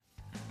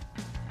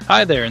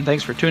Hi there, and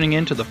thanks for tuning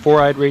in to the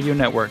Four-Eyed Radio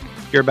Network.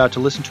 You're about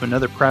to listen to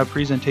another proud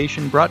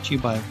presentation brought to you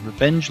by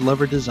Revenge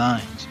Lover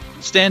Designs.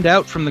 Stand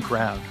out from the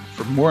crowd.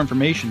 For more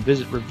information,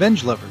 visit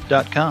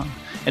revengelover.com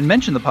and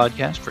mention the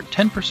podcast for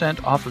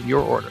 10% off of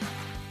your order.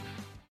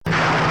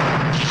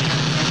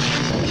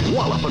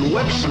 Walloping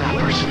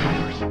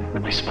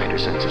Websnappers. My spider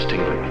sense is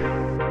tingling.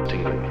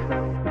 Tingling.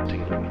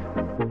 Tingling.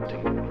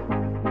 Tingling.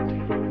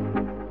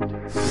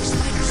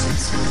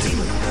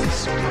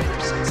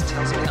 Spider sense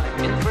tells me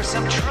I'm in for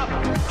some trouble.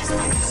 My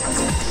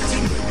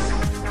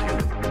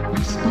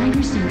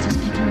spider sense is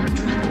picking up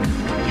trouble.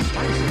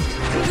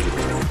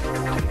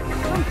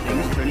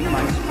 Something's turning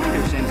my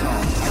spider sense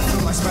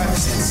on. My spider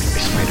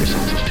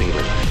sense is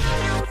tingling.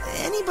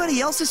 Anybody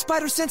else's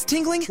spider sense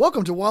tingling?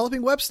 Welcome to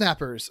Walloping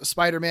Websnappers, a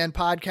Spider-Man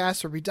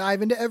podcast where we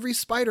dive into every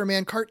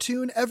Spider-Man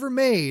cartoon ever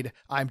made.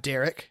 I'm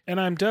Derek. And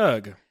I'm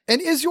Doug.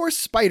 And is your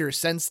spider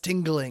sense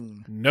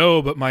tingling?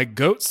 No, but my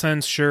goat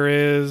sense sure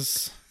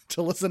is.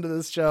 To listen to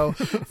this show,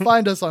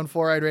 find us on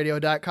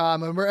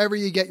foureyedradio.com and wherever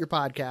you get your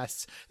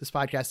podcasts. This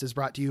podcast is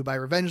brought to you by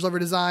Revenge Lover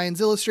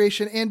Designs,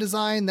 illustration and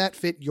design that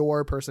fit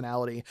your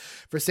personality.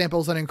 For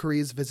samples and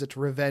inquiries, visit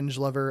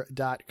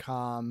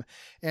revengelover.com.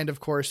 And of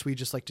course, we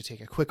just like to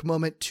take a quick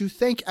moment to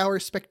thank our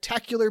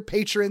spectacular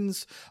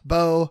patrons,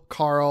 Bo,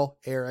 Carl,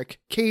 Eric,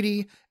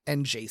 Katie,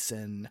 and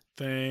Jason.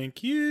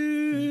 Thank you.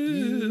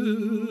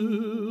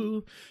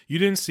 You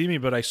didn't see me,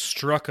 but I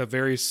struck a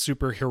very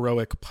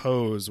superheroic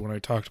pose when I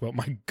talked about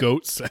my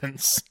goat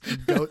sense.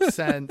 Goat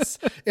sense.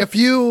 If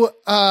you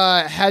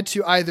had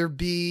to either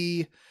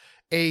be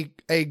a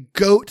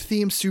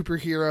goat-themed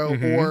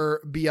superhero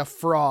or be a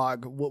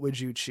frog, what would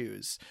you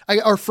choose?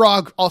 Or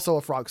frog, also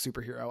a frog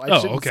superhero. I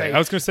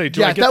was going to say,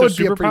 do I get the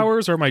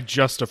superpowers or am I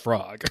just a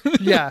frog?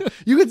 Yeah.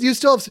 You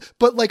still have,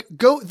 but like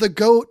the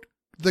goat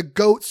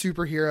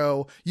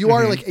superhero, you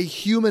are like a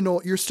human.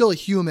 You're still a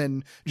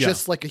human,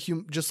 just like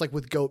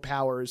with goat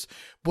powers.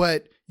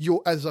 But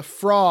you, as a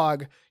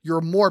frog,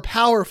 you're more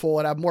powerful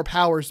and have more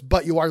powers,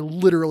 but you are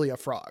literally a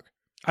frog.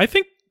 I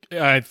think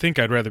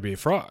I'd rather be a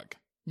frog.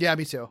 Yeah,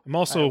 me too. I'm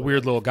also a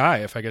weird little guy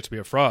if I get to be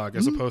a frog,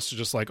 as opposed to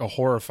just like a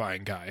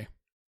horrifying guy.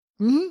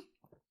 Mm-hmm.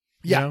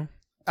 Yeah. You know?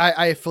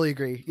 I fully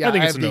agree. Yeah, I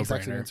think it's have a the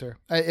exact same answer.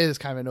 It is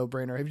kind of a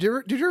no-brainer.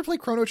 Did you ever play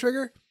Chrono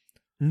Trigger?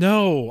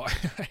 No, I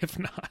have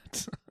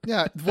not.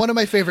 Yeah, one of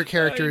my favorite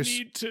characters. I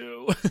need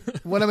to.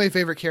 One of my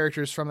favorite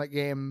characters from that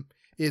game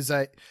is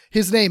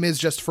his name is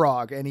just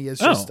Frog, and he is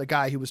just a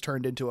guy who was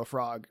turned into a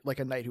frog, like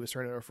a knight who was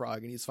turned into a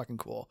frog, and he's fucking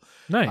cool.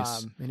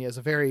 Nice. And he has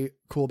a very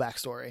cool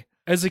backstory.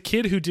 As a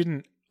kid who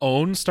didn't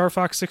own Star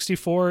Fox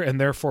 64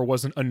 and therefore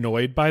wasn't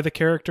annoyed by the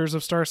characters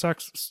of Star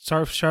Fox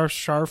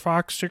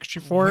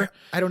 64.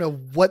 I don't know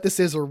what this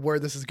is or where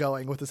this is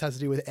going, what this has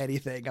to do with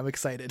anything. I'm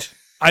excited.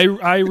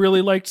 I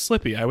really liked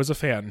Slippy. I was a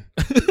fan.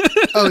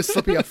 Oh, is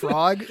Slippy a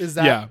frog? Is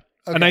that? Yeah.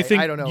 Okay, and I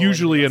think don't know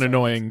usually an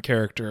annoying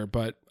character,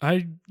 but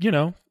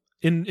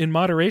in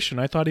moderation,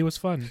 I thought he was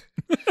fun.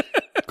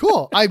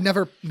 Cool. I've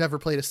never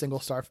played a single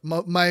Star.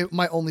 My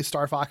only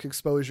Star Fox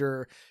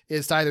exposure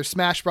is to either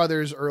Smash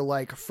Brothers or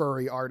like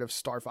furry art of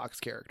Star Fox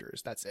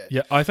characters. That's it.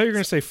 Yeah, I thought you were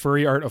going to say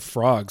furry art of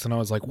frogs, and I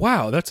was like,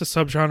 wow, that's a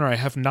subgenre I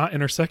have not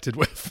intersected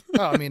with.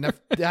 Oh, I mean,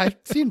 I've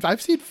seen.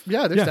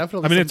 Yeah, there's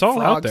definitely. I mean, some it's all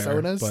frog out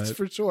there, sonas,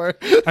 for sure.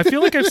 I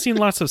feel like I've seen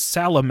lots of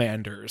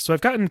salamanders, so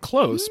I've gotten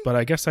close, but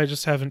I guess I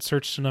just haven't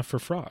searched enough for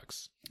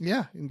frogs.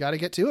 Yeah, you got to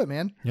get to it,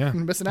 man. Yeah,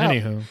 you're missing out.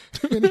 Anywho,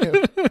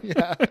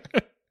 yeah.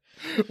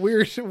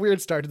 Weird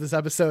start to this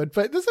episode,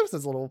 but this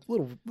episode's a little.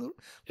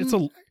 It's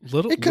a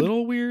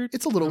little weird.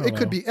 It's a little. It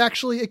could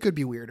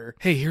be weirder.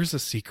 Hey, here's a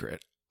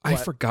secret. What? I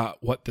forgot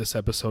what this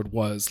episode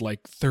was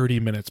like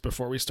 30 minutes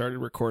before we started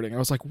recording. I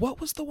was like,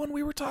 what was the one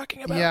we were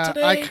talking about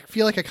today? I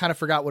feel like I kind of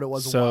forgot what it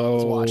was while I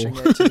was watching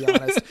it, to be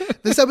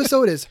honest. This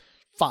episode is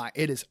fine.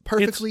 It is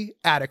perfectly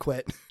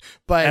adequate,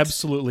 but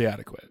absolutely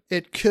adequate.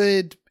 It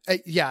could,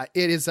 it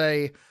is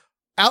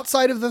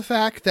outside of the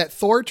fact that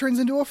Thor turns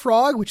into a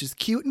frog, which is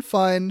cute and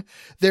fun,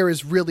 there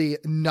is really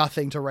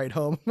nothing to write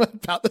home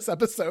about this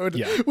episode,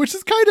 which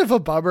is kind of a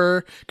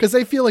bummer because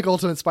I feel like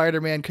Ultimate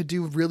Spider-Man could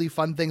do really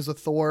fun things with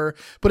Thor,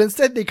 but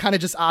instead they kind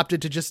of just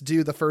opted to just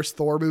do the first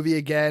Thor movie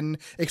again,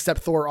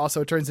 except Thor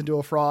also turns into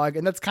a frog,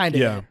 and that's kind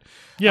of it.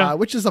 Yeah.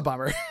 Which is a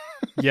bummer.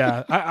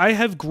 Yeah, I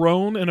have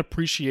grown an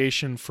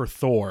appreciation for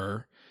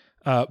Thor,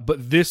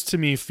 but this to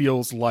me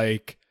feels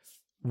like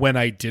when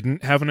I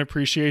didn't have an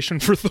appreciation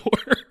for Thor.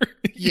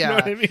 You know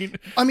what I mean?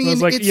 I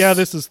was like,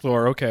 this is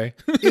Thor. Okay.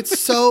 But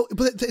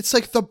it's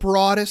like the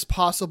broadest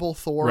possible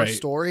Thor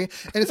story.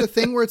 And it's a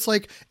thing where it's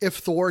like, if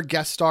Thor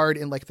guest starred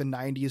in like the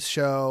 90s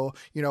show,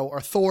 or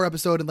Thor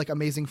episode in like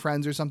Amazing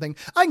Friends or something,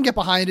 I can get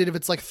behind it if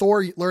it's like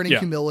Thor learning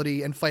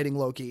humility and fighting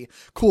Loki.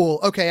 Cool.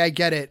 Okay. I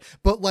get it.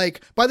 But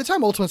like by the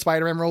time Ultimate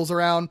Spider-Man rolls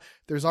around,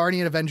 There's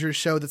already an Avengers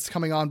show that's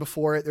coming on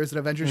before it. There's an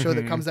Avengers show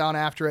that comes out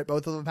after it.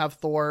 Both of them have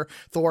Thor.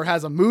 Thor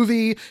has a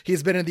movie.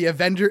 He's been in the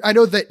Avengers. I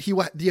know that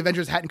the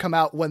Avengers hadn't come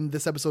out when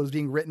this episode was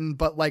being written,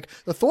 but like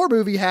the Thor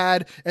movie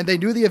had, and they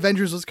knew the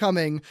Avengers was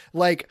coming.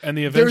 Like, and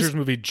the Avengers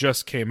movie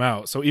just came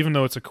out. So even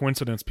though it's a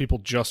coincidence, people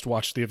just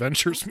watched the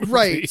Avengers movie.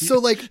 Right. So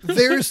like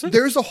there's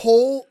a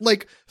whole,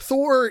 like,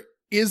 Thor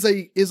is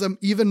a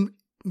even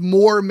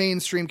more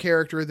mainstream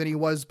character than he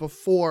was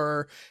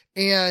before,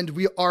 and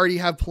we already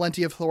have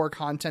plenty of Thor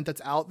content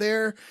that's out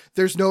there.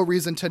 There's no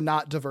reason to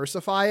not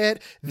diversify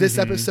it. This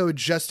episode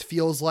just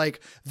feels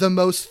like the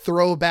most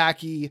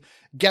throwbacky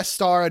guest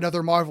star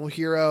another Marvel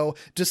hero,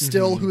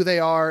 distill who they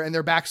are and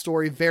their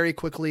backstory very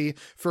quickly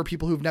for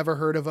people who've never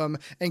heard of them,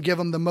 and give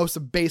them the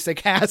most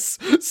basic ass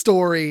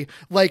story,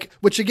 like,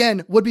 which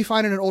again would be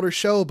fine in an older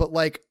show, but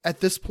like at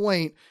this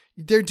point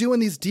they're doing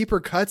these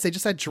deeper cuts. They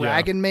just had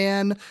Dragon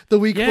Man the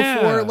week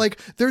before. Like,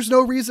 there's no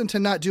reason to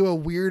not do a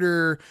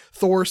weirder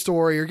Thor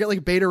story or get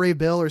like Beta Ray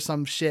Bill or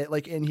some shit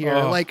like in here.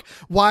 Like,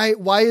 why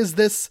is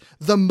this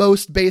the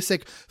most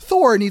basic?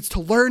 Thor needs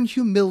to learn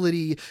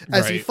humility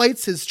as he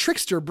fights his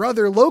trickster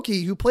brother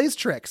Loki, who plays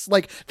tricks.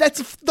 Like,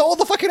 that's all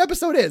the fucking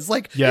episode is.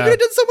 Like, you could have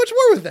done so much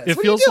more with this.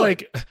 It feels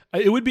like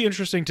it would be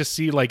interesting to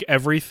see like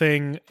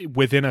everything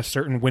within a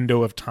certain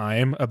window of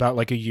time, about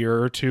like a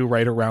year or two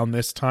right around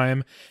this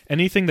time.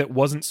 Anything that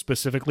wasn't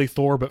specifically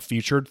Thor but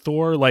featured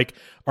Thor, like,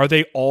 are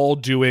they all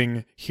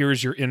doing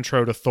here's your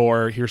intro to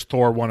Thor, here's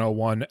Thor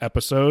 101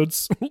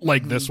 episodes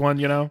like this one,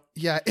 you know?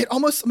 Yeah, it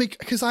almost,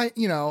 because I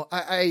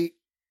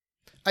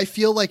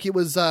feel like it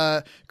was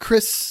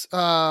Chris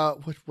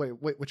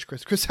which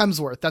Chris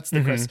Hemsworth, that's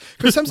the Chris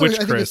Hemsworth. Which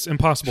Chris?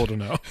 Impossible to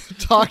know.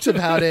 Talked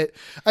about it.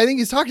 I think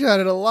he's talked about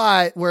it a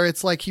lot, where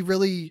it's like he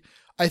really,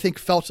 I think,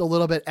 felt a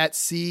little bit at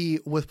sea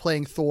with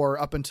playing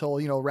Thor up until,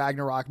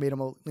 Ragnarok made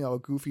him a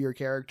goofier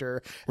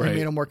character and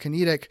made him more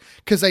comedic.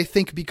 Because I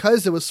think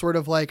because it was sort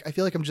of like, I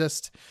feel like I'm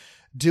just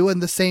doing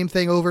the same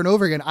thing over and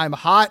over again. I'm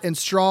hot and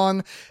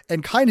strong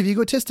and kind of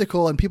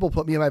egotistical, and people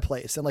put me in my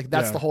place. And like,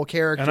 that's the whole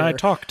character. And I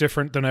talk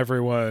different than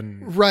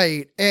everyone.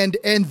 Right. And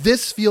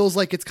this feels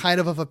like it's kind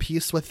of a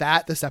piece with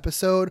that, this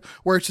episode,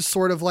 where it's just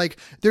sort of like,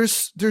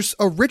 there's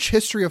a rich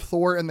history of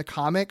Thor in the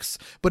comics,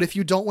 but if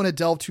you don't want to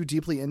delve too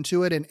deeply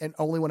into it and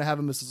only want to have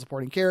him as a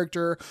supporting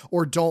character,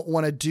 or don't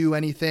want to do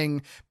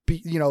anything,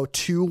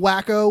 too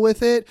wacko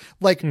with it,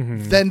 like,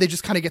 then they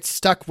just kind of get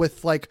stuck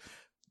with like,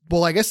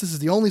 well, I guess this is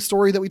the only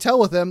story that we tell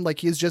with him. Like,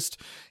 he's just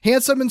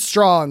handsome and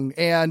strong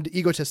and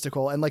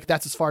egotistical, and like,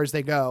 that's as far as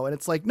they go. And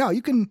it's like, no,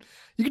 you can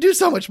do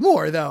so much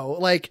more though.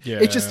 Like,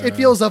 it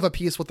feels of a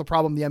piece with the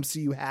problem the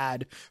MCU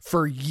had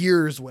for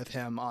years with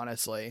him,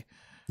 honestly.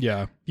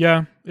 Yeah.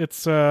 Yeah.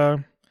 It's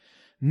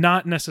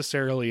not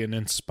necessarily an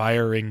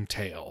inspiring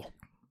tale.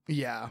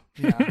 Yeah.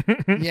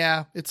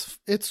 Yeah.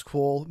 It's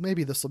cool.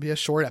 Maybe this will be a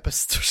short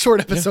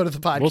episode of the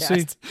podcast. We'll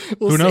see.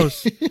 Who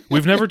knows?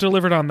 We've never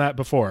delivered on that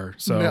before.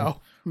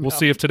 So we'll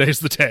see if today's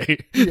the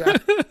day. Yeah.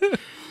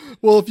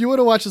 Well, if you want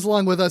to watch this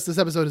along with us, this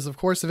episode is of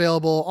course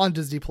available on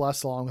Disney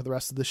Plus along with the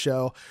rest of the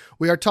show.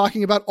 We are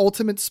talking about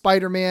Ultimate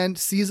Spider-Man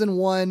Season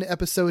 1,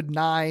 Episode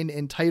 9,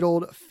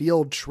 entitled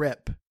Field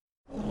Trip.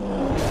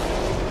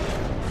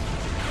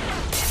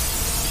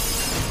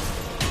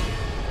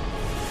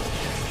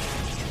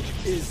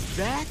 Is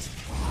that?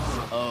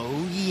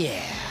 Oh,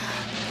 yeah.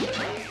 New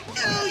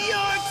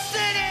York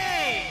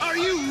City! Are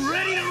you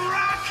ready to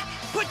rock?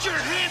 Put your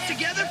hands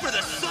together for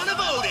the son of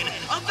Odin,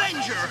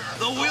 Avenger,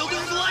 the wielder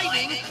of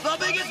lightning, the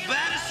biggest,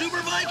 baddest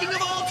super Viking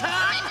of all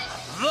time,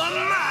 the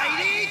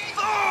mighty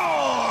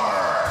Thor!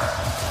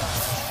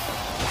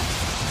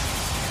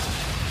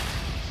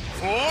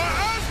 For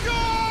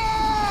Asgard!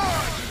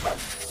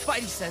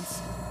 Spidey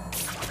sense.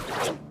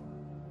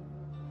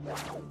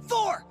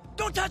 Thor!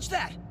 Don't touch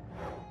that!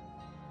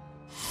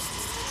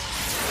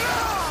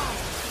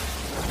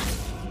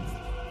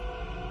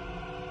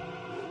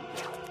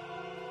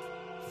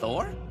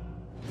 Thor?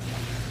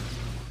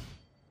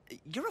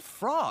 You're a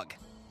frog.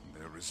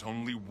 There is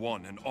only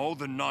one in all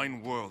the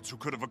 9 worlds who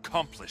could have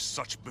accomplished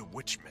such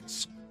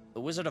bewitchments.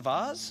 The Wizard of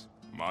Oz?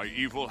 My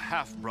evil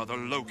half-brother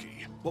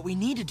Loki. What we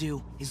need to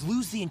do is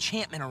lose the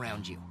enchantment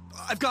around you.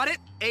 I've got it.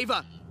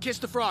 Ava, kiss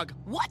the frog.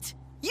 What?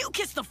 You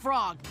kiss the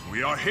frog!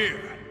 We are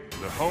here,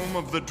 the home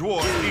of the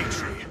dwarf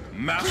Eitri,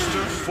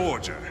 Master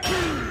Forger.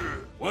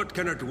 What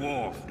can a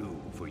dwarf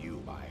do for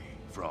you, my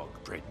frog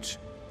prince?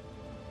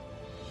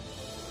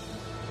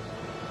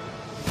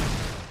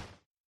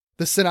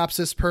 The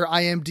synopsis per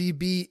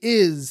IMDb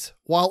is,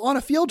 while on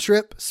a field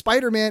trip,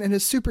 Spider-Man and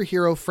his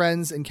superhero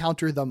friends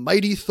encounter the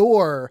mighty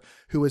Thor,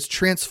 who is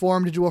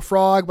transformed into a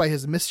frog by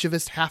his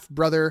mischievous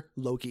half-brother,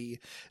 Loki.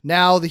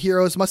 Now the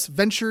heroes must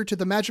venture to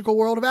the magical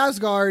world of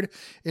Asgard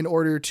in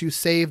order to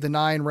save the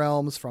 9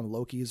 realms from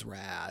Loki's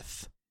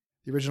wrath.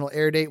 The original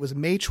air date was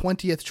May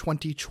 20th,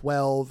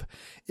 2012.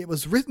 It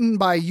was written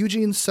by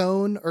Eugene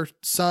Sohn, or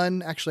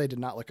Son. Actually, I did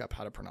not look up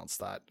how to pronounce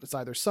that. It's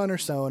either Son or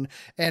Sohn,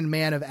 and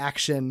Man of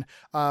Action.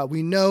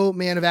 We know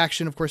Man of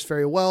Action, of course,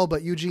 very well,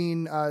 but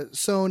Eugene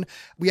Sohn,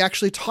 we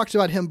actually talked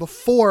about him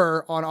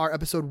before on our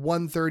episode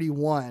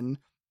 131.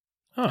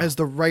 as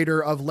the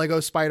writer of Lego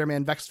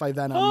Spider-Man Vexed by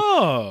Venom.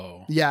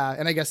 Oh. Yeah,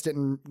 and I guess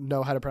didn't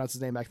know how to pronounce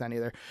his name back then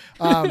either.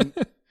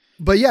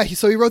 But yeah,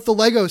 he wrote the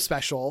Lego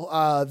special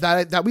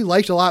that we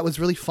liked a lot. It was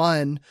really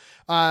fun.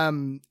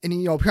 And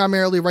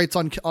primarily writes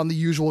on the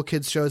usual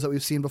kids shows that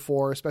we've seen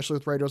before, especially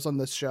with writers on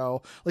this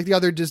show, like the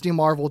other Disney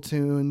Marvel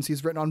tunes.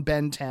 He's written on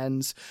Ben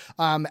 10s.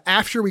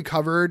 After we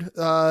covered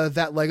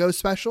that Lego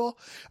special,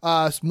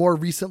 more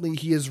recently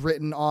he has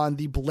written on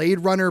the Blade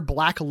Runner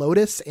Black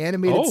Lotus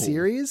animated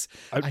series.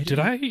 Did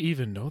I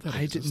even know that?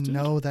 I didn't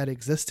know that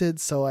existed,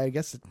 so I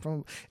guess it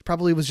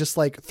probably was just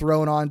like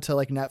thrown on to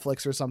like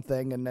Netflix or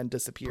something and then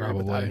disappeared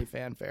without any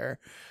fanfare.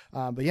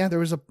 But yeah, there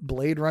was a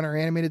Blade Runner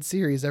animated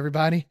series,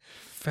 everybody.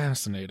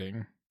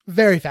 Fascinating.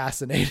 Very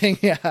fascinating,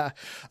 yeah.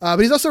 But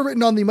he's also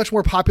written on the much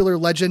more popular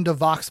Legend of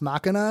Vox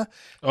Machina.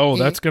 Oh,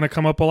 that's going to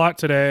come up a lot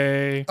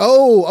today.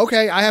 Oh,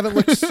 okay. I haven't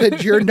looked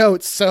at your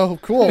notes, so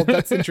cool.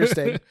 That's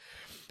interesting.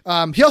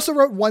 He also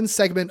wrote one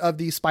segment of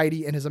the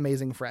Spidey and His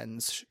Amazing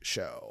Friends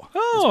show.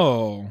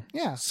 Oh.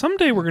 Yeah.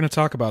 Someday we're going to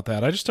talk about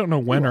that. I just don't know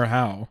when or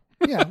how.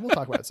 Yeah, we'll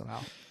talk about it somehow.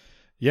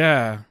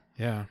 Yeah.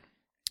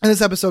 And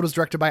this episode was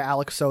directed by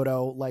Alex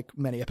Soto, like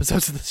many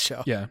episodes of this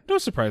show. Yeah, no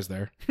surprise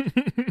there.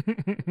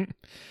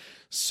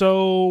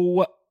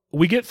 So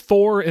we get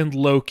Thor and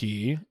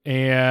Loki,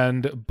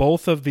 and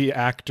both of the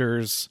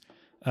actors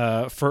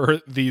for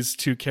these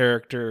two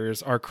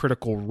characters are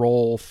Critical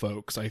Role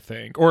folks, I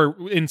think, or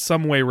in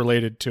some way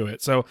related to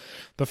it. So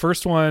the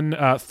first one,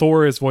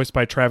 Thor, is voiced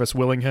by Travis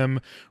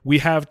Willingham. We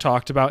have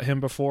talked about him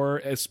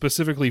before,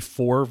 specifically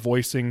for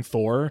voicing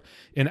Thor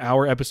in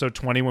our episode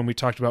 20 when we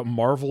talked about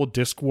Marvel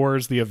Disc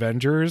Wars, The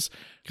Avengers.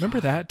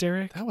 Remember that,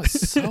 Derek? That was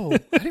so...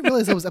 I didn't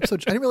realize that was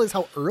episode... I didn't realize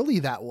how early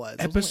that was.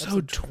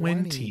 Episode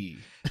 20.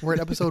 We're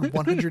at episode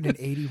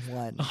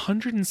 181.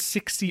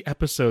 160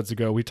 episodes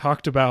ago, we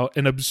talked about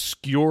an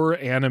obscure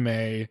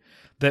anime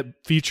that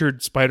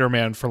featured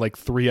Spider-Man for like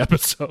 3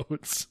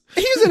 episodes.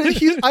 He's in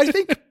it. I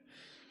think...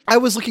 I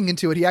was looking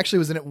into it. He actually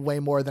was in it way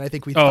more than I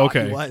think we thought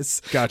he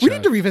was. Gotcha. We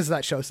need to revisit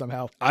that show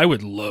somehow. I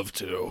would love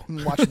to.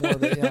 Watch more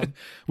of it, yeah.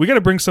 We got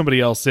to bring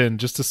somebody else in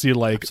just to see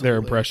like their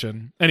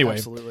impression. Anyway.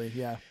 Absolutely,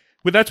 yeah.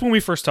 But that's when we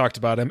first talked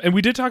about him. And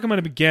we did talk about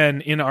him again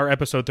in our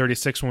episode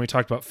 36 when we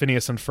talked about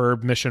Phineas and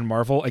Ferb Mission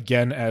Marvel,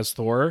 again as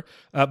Thor.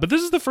 But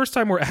this is the first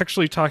time we're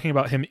actually talking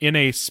about him in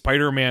a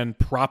Spider-Man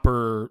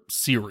proper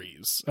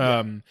series.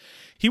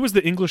 He was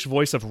the English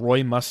voice of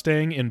Roy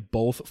Mustang in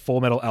both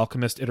Full Metal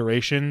Alchemist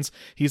iterations.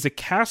 He's a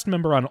cast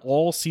member on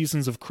all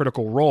seasons of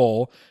Critical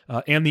Role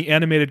and the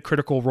animated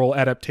Critical Role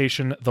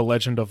adaptation The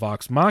Legend of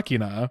Vox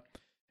Machina.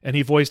 And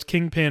he voiced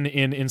Kingpin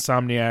in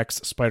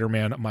Insomniac's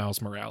Spider-Man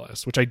Miles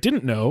Morales, which I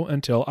didn't know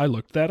until I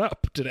looked that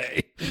up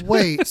today.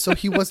 Wait, so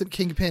he wasn't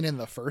Kingpin in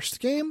the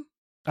first game?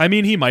 I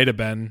mean, he might have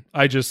been.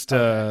 I just,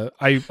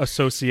 I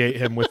associate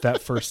him with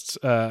that first,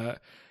 or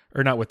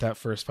not with that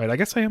first fight. I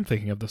guess I am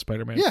thinking of the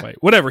Spider-Man fight.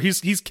 Whatever,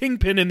 he's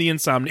Kingpin in the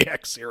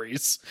Insomniac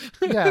series.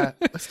 Yeah.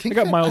 I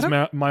got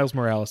Miles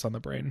Morales on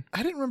the brain.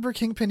 I didn't remember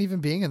Kingpin even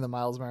being in the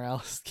Miles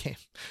Morales game.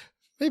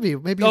 Maybe.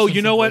 Oh,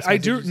 you know what? I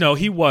do. No,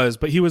 he was,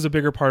 but he was a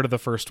bigger part of the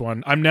first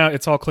one.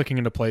 It's all clicking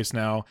into place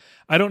now.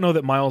 I don't know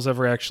that Miles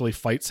ever actually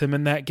fights him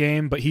in that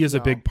game, but he is a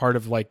big part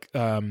of like,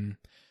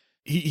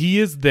 he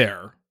is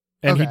there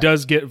and he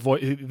does get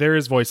there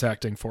is voice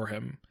acting for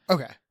him.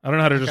 Okay. I don't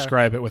know how to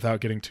describe it without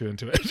getting too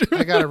into it.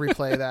 I got to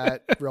replay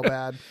that real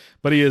bad.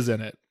 But he is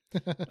in it.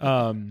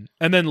 And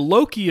then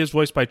Loki is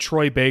voiced by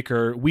Troy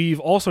Baker. We've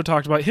also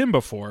talked about him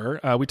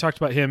before. We talked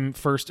about him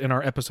first in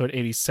our episode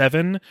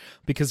 87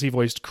 because he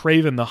voiced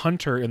Kraven the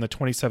Hunter in the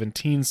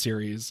 2017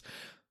 series,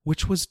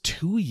 which was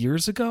 2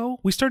 years ago.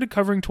 We started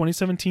covering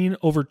 2017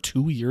 over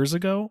 2 years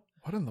ago.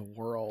 What in the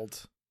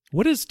world?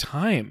 What is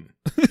time?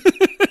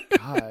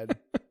 God.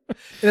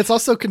 And it's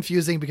also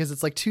confusing because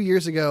it's like 2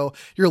 years ago,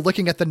 you're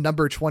looking at the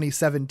number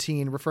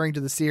 2017, referring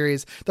to the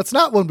series. That's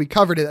not when we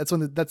covered it.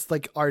 That's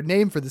like our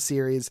name for the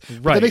series.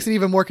 But right. That makes it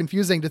even more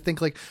confusing to think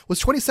like, was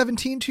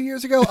 2017 2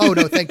 years ago? Oh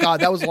no, thank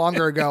God. That was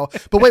longer ago.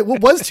 But wait,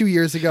 what was 2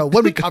 years ago?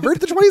 When we covered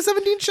the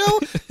 2017 show?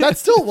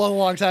 That's still a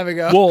long time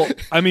ago. Well,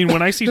 I mean,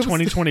 when I see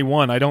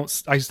 2021, I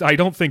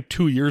don't think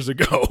 2 years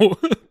ago.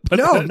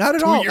 No, not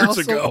at all. 2 years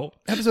ago.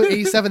 Episode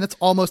 87, that's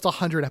almost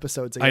 100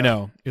 episodes ago. I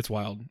know. It's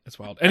wild.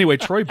 Anyway,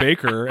 Troy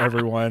Baker,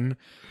 everyone.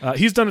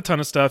 He's done a ton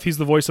of stuff. He's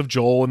the voice of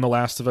Joel in the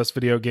Last of Us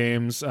video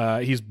games.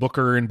 He's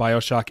Booker in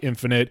BioShock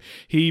Infinite.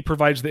 He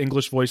provides the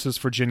English voices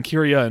for Jin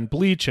Kyria in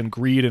Bleach and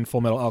Greed in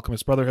Full Metal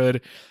Alchemist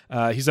Brotherhood.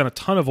 He's done a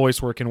ton of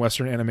voice work in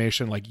Western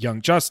animation like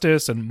Young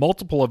Justice and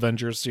multiple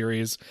Avengers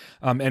series.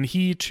 And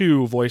he,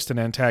 too, voiced an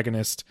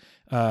antagonist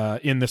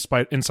in the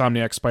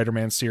Insomniac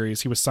Spider-Man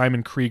series. He was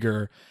Simon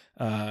Krieger,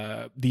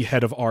 the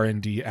head of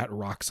R&D at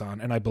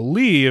Roxxon. And I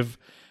believe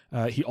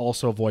he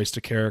also voiced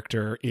a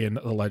character in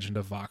The Legend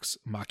of Vox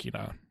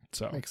Machina.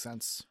 So makes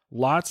sense.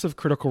 Lots of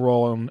Critical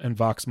Role and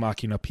Vox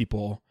Machina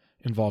people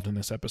involved in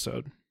this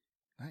episode.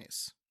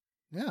 Nice.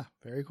 Yeah,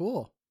 very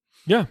cool.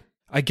 Yeah.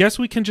 I guess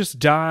we can just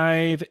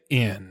dive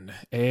in,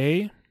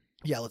 eh?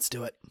 Yeah, let's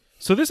do it.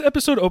 So this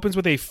episode opens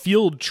with a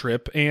field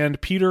trip and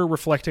Peter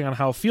reflecting on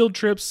how field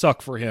trips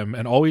suck for him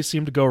and always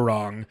seem to go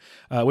wrong,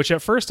 which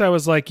at first I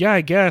was like, yeah,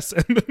 I guess.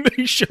 And then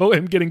they show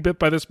him getting bit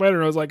by the spider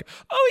and I was like,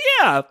 oh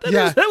yeah,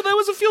 that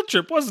was a field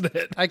trip, wasn't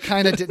it? I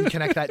kind of didn't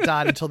connect that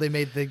dot until they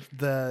made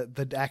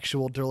the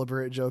actual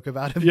deliberate joke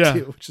about him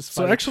too, which is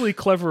funny. So actually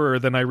cleverer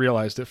than I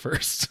realized at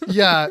first.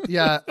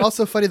 Yeah.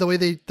 Also funny the way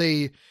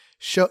they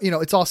show,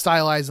 it's all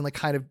stylized and like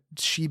kind of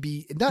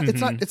chibi.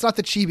 It's not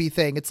the chibi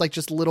thing. It's like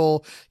just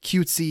little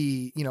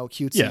cutesy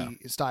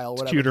style,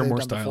 whatever. It's cuter,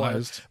 more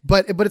stylized.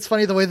 But it's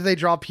funny the way that they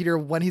draw Peter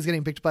when he's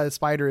getting bitten by the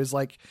spider is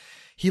like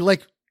he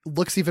like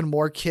looks even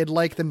more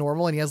kid-like than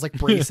normal, and he has like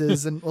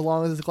braces and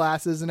along with his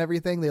glasses and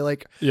everything. They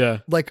like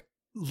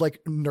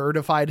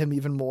nerdified him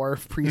even more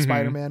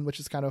pre-Spider-Man, which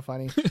is kind of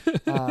funny.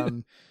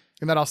 And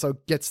that also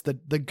gets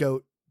the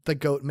goat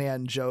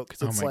man joke,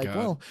 because it's like,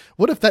 well,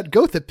 what if that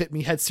goat that bit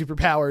me had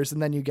superpowers,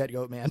 and then you get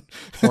Goat Man.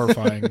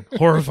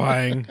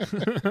 Horrifying.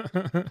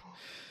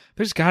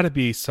 There's got to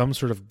be some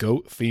sort of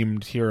goat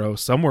themed hero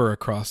somewhere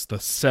across the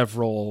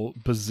several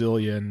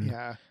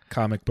bazillion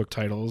comic book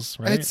titles,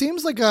 right? And it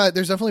seems like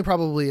there's definitely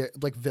probably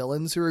like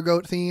villains who are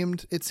goat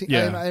themed.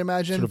 I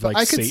imagine sort of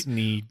like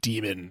Satan-y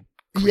demon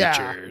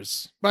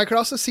creatures. But I could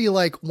also see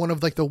like one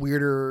of like the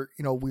weirder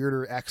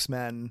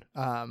X-Men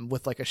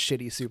with like a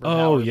shitty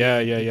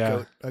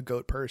superpower. A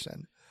goat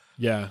person.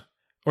 Yeah.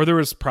 Or there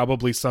was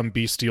probably some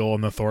bestial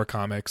in the Thor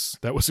comics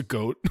that was a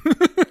goat.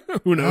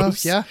 Who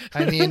knows? Yeah.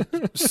 I mean,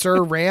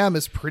 Sir Ram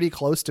is pretty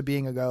close to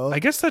being a goat. I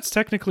guess that's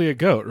technically a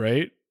goat,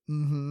 right?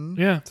 Mm-hmm.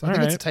 Yeah. So I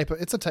think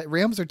it's a type.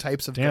 Rams are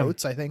types of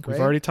goats, I think, right?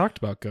 We've already talked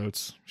about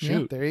goats.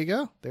 Shoot. Yeah, there you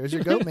go. There's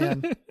your Goat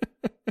Man.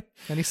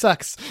 And he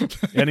sucks.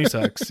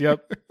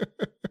 Yep.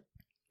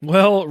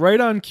 Well,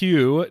 right on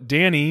cue,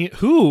 Danny,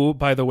 who,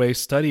 by the way,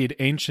 studied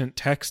ancient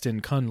text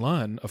in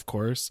Kunlun, of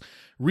course,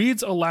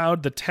 reads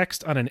aloud the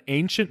text on an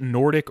ancient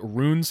Nordic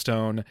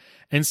runestone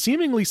and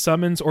seemingly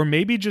summons, or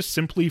maybe just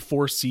simply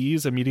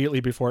foresees immediately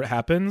before it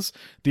happens,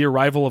 the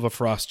arrival of a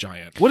frost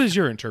giant. What is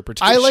your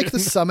interpretation? I like the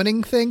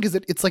summoning thing because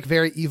it's like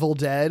very Evil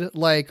Dead.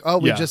 Like,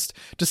 just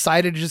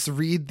decided to just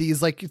read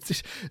these like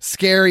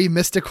scary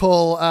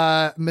mystical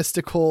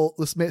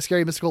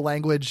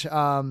language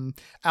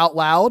out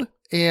loud.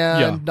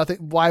 And nothing.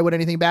 Why would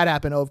anything bad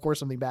happen? Oh, of course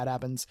something bad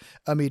happens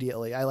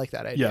immediately. I like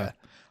that idea. Yeah.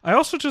 I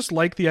also just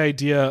like the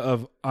idea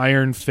of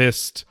Iron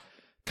Fist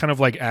kind of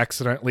like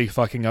accidentally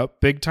fucking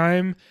up big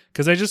time,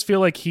 because I just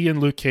feel like he and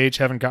Luke Cage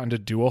haven't gotten to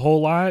do a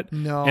whole lot.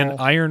 No. And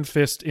Iron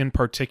Fist in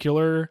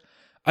particular,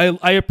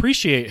 I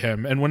appreciate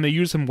him, and when they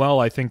use him well,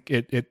 I think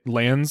it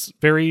lands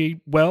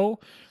very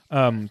well.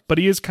 But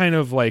he is kind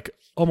of like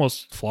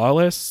almost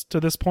flawless to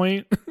this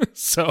point.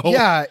 So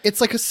yeah, it's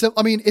like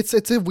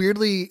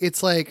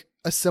it's like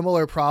a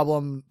similar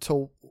problem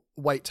to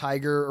White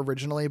Tiger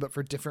originally, but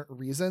for different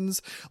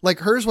reasons. Like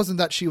hers wasn't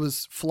that she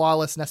was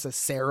flawless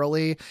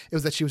necessarily, it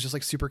was that she was just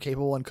like super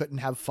capable and couldn't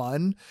have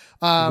fun.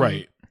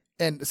 Right.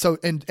 And so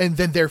and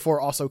then therefore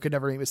also could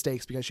never make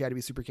mistakes because she had to be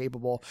super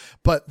capable.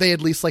 But they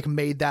at least like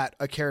made that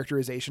a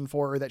characterization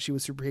for her, that she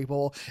was super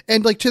capable.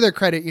 And like to their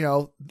credit,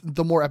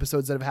 the more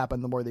episodes that have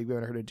happened, the more they've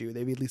given her to do.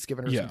 They've at least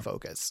given her some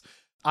focus.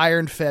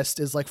 Iron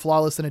Fist is like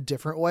flawless in a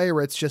different way,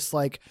 where it's just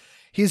like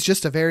he's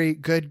just a very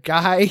good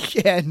guy,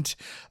 and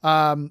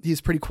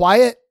he's pretty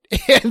quiet,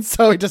 and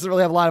so he doesn't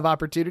really have a lot of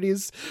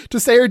opportunities to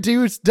say or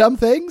do dumb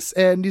things,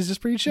 and he's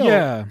just pretty chill.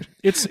 Yeah,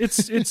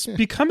 it's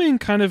becoming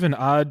kind of an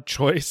odd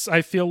choice,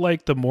 I feel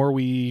like, the more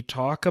we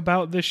talk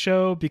about this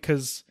show,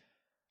 because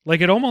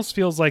like it almost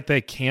feels like they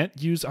can't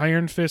use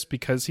Iron Fist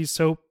because he's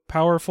so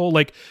powerful.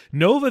 Like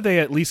Nova, they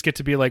at least get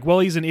to be like, well,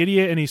 he's an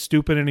idiot and he's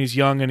stupid and he's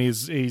young and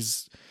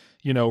he's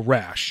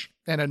rash.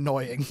 And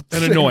annoying.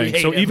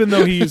 So even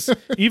though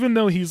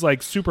he's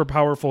like super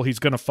powerful, he's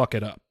gonna fuck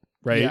it up,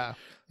 right?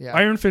 Yeah.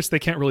 Iron Fist, they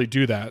can't really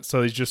do that,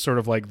 so he's just sort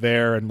of like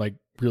there and like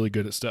really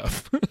good at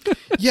stuff.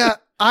 Yeah,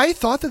 I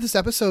thought that this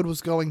episode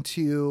was going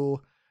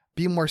to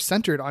be more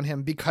centered on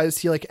him because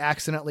he like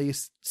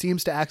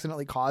seems to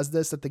accidentally cause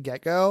this at the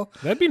get-go.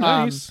 That'd be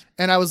nice.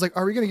 And I was like,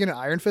 are we gonna get an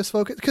Iron Fist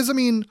focus? Because I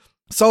mean,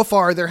 so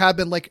far there have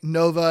been like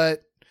Nova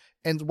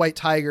and White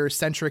Tiger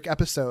centric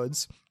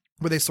episodes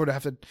where they sort of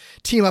have to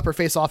team up or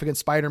face off against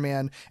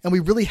Spider-Man. And we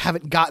really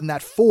haven't gotten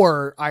that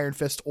for Iron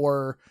Fist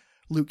or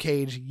Luke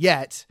Cage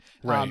yet.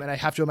 Right. And I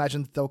have to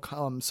imagine they'll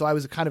come. So I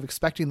was kind of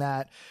expecting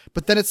that.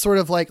 But then it's sort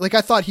of like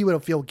I thought he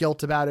would feel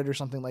guilt about it or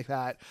something like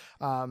that.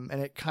 And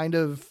it kind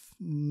of,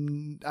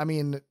 I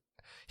mean,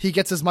 he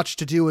gets as much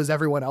to do as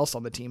everyone else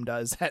on the team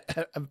does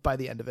by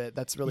the end of it.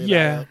 That's really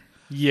about it.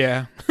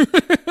 Yeah.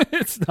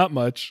 It's not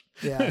much.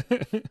 Yeah.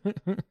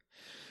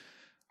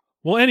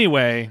 Well,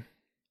 anyway,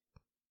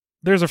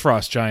 there's a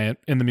frost giant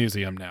in the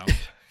museum now.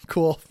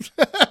 Cool.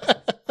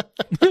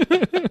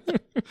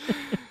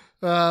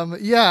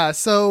 Yeah.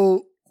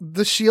 So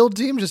the shield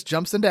team just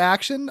jumps into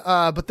action,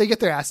 but they get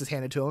their asses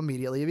handed to them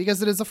immediately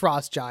because it is a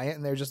frost giant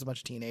and they're just a bunch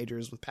of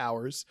teenagers with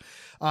powers.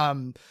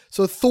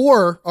 So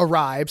Thor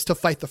arrives to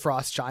fight the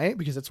frost giant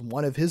because it's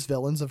one of his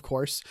villains, of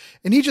course,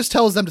 and he just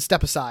tells them to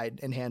step aside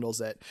and handles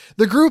it.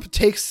 The group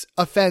takes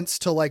offense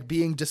to like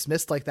being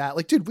dismissed like that.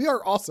 Like, dude, we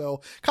are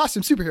also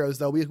costume superheroes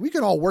though. We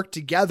can all work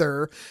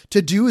together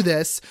to do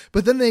this.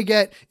 But then they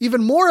get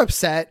even more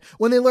upset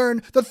when they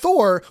learn that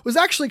Thor was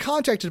actually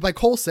contacted by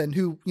Coulson,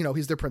 who, you know,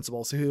 he's their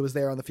principal. So who was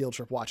there on the field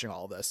trip watching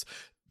all of this.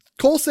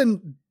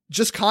 Coulson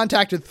just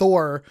contacted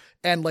Thor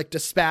and like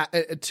dispatch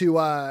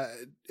to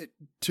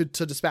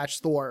dispatch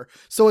Thor.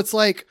 So it's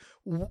like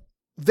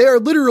they're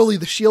literally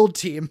the shield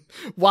team.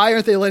 Why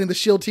aren't they letting the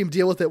shield team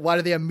deal with it? Why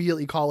do they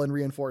immediately call in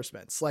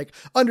reinforcements? Like,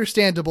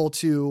 understandable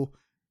to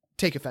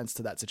take offense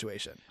to that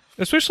situation.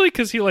 Especially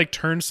because he like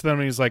turns to them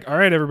and he's like, all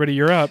right, everybody,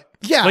 you're up.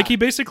 Yeah. Like he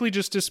basically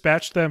just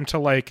dispatched them to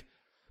like,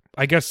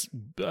 I guess,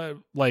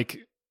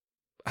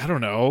 I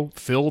don't know,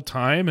 fill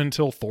time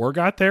until Thor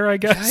got there, I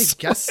guess. Yeah, I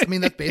guess. I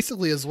mean, that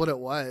basically is what it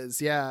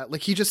was. Yeah.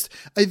 Like he just,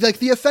 like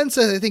the offense,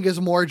 I think, is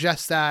more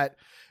just that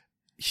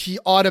he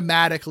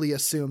automatically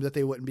assumed that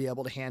they wouldn't be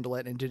able to handle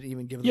it and didn't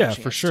even give them a chance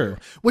for sure.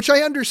 Which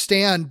I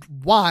understand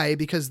why,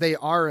 because they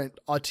aren't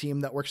a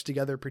team that works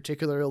together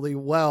particularly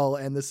well.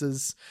 And this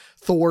is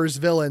Thor's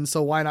villain.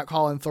 So why not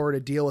call in Thor to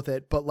deal with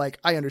it? But like,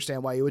 I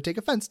understand why you would take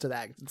offense to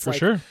that. It's for like,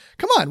 sure.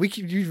 Come on.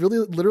 You really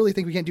literally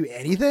think we can't do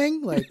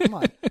anything? Like, come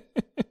on.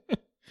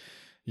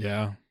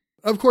 Yeah.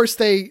 Of course,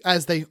 they,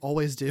 as they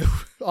always do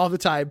all the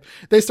time,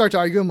 they start to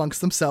argue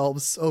amongst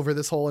themselves over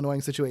this whole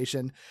annoying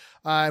situation.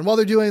 And while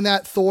they're doing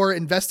that, Thor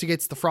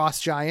investigates the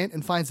frost giant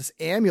and finds this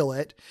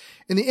amulet.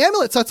 And the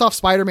amulet sets off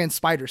Spider-Man's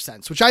spider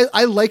sense, which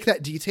I like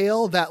that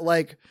detail that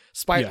like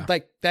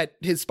like that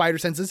his spider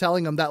sense is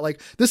telling him that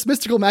like this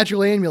mystical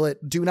magical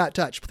amulet, do not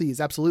touch, please.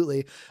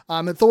 Absolutely.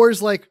 And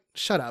Thor's like,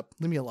 shut up,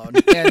 leave me alone.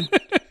 And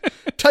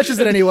touches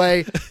it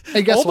anyway.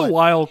 And guess all what? the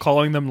while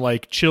calling them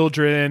like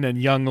children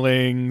and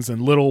younglings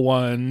and little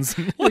ones.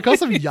 He calls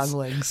them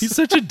younglings. He's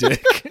such a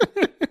dick.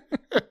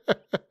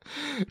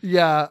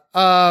 Yeah.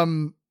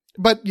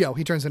 But you know,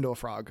 he turns into a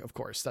frog, of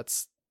course. Of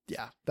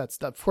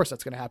course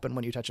that's going to happen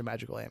when you touch a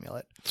magical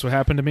amulet. That's what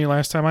happened to me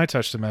last time I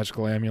touched a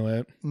magical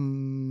amulet.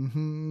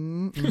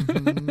 Mm-hmm,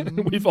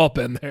 mm-hmm. We've all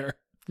been there.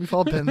 We've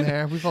all been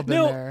there.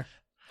 There.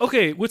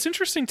 Okay, what's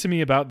interesting to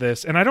me about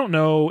this, and I don't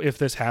know if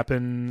this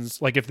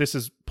happens, like if this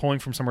is pulling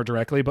from somewhere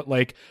directly, but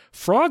like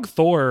Frog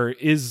Thor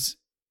is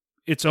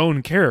its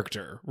own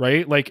character,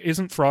 right? Like,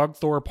 isn't Frog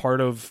Thor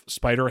part of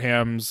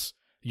Spider-Ham's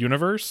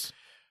universe?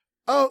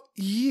 Oh,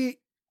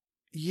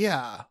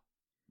 yeah.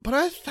 But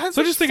I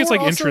just think it's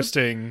like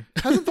interesting.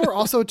 Hasn't Thor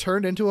also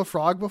turned into a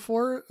frog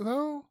before,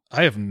 though?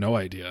 I have no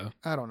idea.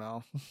 I don't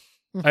know.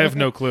 I have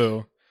no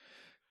clue.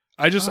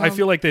 I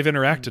feel like they've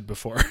interacted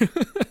before.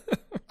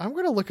 I'm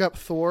going to look up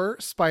Thor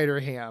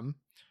Spider-Ham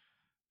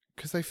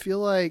because I feel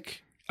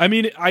like... I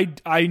mean,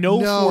 I know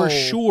for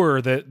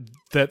sure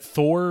that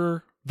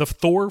Thor, the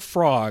Thor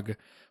frog,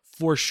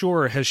 for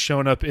sure has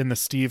shown up in the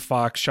Steve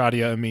Fox,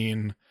 Shadia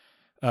Amin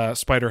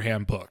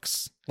Spider-Ham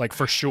books. Like,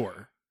 for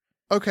sure.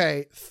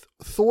 Okay,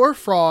 Thor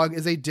Frog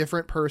is a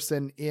different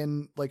person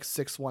in like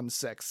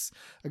 616.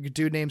 A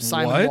dude named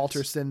Simon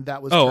Walterson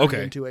that was turned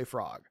into a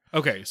frog.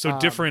 Okay, so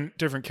different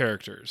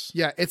characters.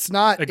 Yeah, it's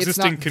not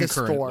existing this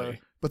concurrently. Thor,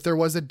 but there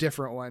was a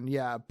different one.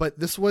 Yeah, but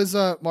this was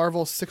a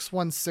Marvel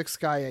 616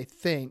 guy, I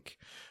think.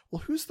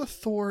 Well, who's the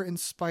Thor in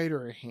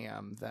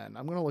Spider-Ham then?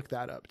 I'm gonna look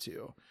that up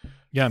too.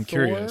 Yeah, I'm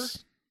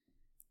curious.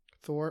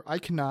 Thor, I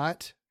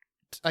cannot.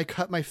 I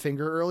cut my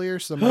finger earlier,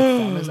 so my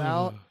thumb is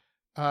out.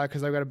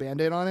 Because I've got a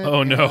Band-Aid on it.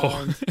 Oh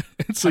no!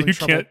 So you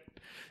can't.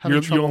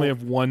 You only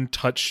have one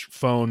touch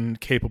phone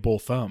capable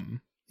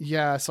thumb.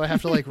 Yeah, so I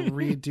have to like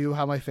redo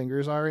how my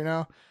fingers are right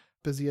now.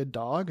 Busy a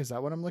dog? Is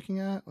that what I'm looking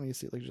at? Let me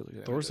see.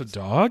 Thor's a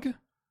dog.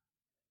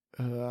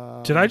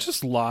 Did I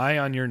just lie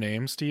on your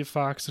name, Steve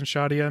Fox and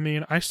Shadia? I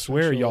mean, I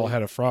swear y'all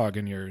had a frog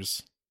in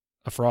yours.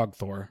 A frog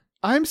Thor.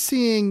 I'm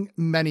seeing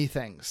many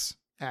things,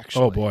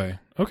 actually. Oh boy.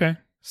 Okay.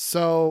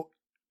 So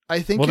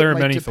I think there are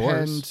many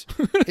Thors.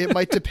 It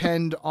might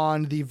depend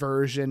on the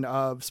version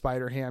of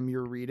Spider-Ham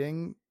you're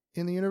reading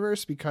in the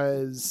universe,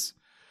 because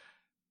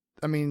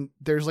I mean,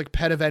 there's like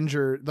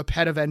the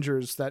Pet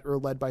Avengers that are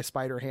led by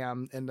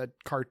Spider-Ham, and the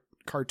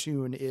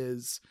cartoon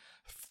is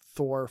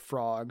Thor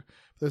Frog.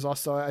 There's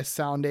also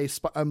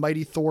a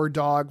Mighty Thor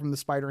dog from the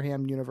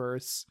Spider-Ham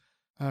universe.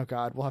 Oh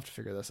God, we'll have to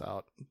figure this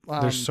out.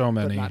 There's so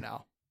many. But not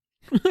now.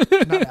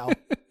 Not now.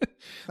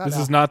 This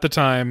is not the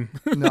time.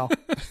 No.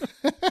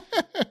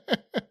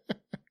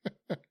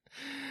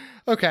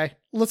 Okay,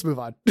 let's move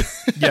on.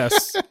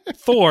 Yes.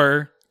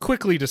 Thor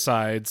quickly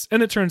decides,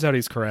 and it turns out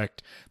he's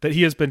correct, that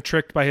he has been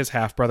tricked by his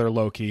half-brother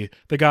Loki,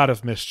 the god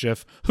of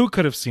mischief. Who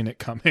could have seen it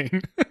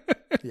coming?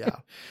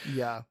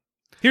 Yeah.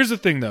 Here's the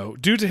thing, though.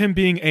 Due to him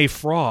being a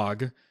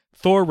frog,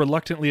 Thor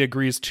reluctantly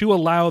agrees to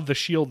allow the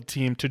S.H.I.E.L.D.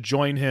 team to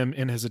join him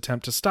in his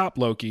attempt to stop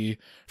Loki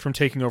from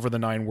taking over the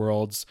Nine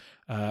Worlds,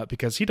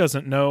 because he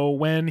doesn't know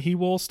when he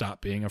will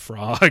stop being a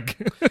frog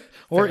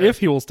or if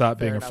he will stop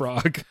being a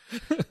frog.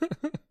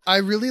 I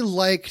really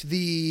liked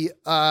the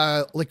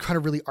kind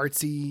of really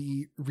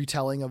artsy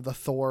retelling of the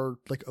Thor,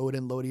 like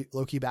Odin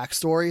Loki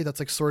backstory that's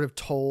like sort of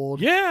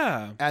told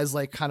as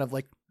like kind of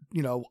like,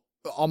 you know,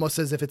 almost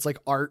as if it's like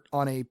art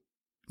on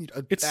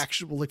it's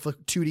actual like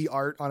 2D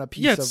art on a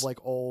piece of like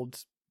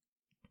old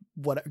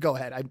what. Go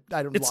ahead. I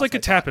don't. It's like a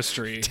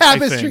tapestry.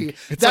 Tapestry.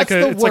 It's That's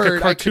like the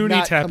word. Like a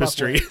cartoony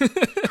tapestry.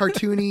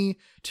 Cartoony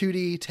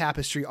 2D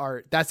tapestry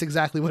art. That's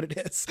exactly what it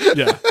is.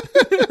 Yeah.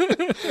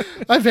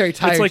 I'm very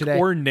tired. It's like today.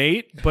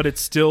 ornate, but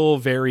it's still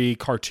very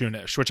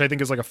cartoonish, which I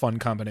think is like a fun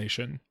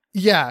combination.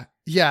 Yeah.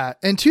 Yeah.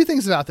 And two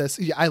things about this.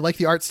 I like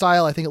the art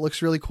style. I think it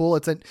looks really cool.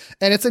 It's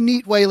a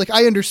neat way. Like,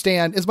 I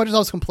understand, as much as I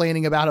was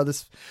complaining about how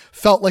this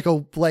felt like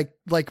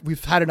like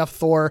we've had enough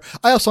Thor,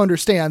 I also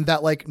understand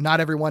that like not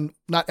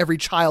every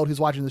child who's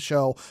watching the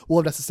show will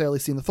have necessarily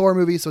seen the Thor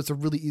movie. So it's a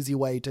really easy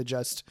way to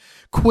just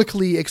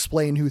quickly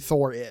explain who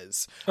Thor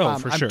is. Oh,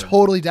 for sure. I'm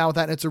totally down with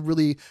that. And it's a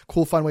really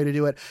cool, fun way to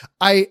do it.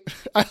 I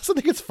also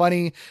think it's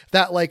funny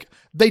that like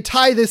they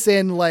tie this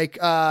in, like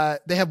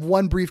they have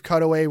one brief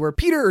cutaway where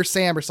Peter or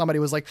Sam or somebody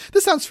was like,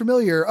 this sounds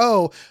familiar.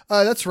 Oh,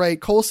 that's right.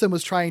 Coulson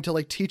was trying to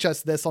like teach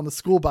us this on the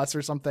school bus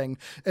or something.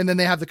 And then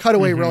they have the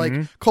cutaway where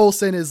like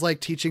Coulson is like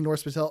teaching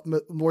Norse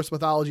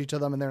mythology to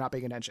them and they're not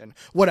paying attention.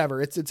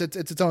 Whatever. It's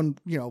its own,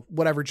 you know,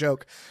 whatever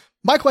joke.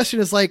 My question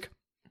is like,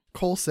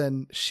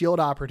 Coulson,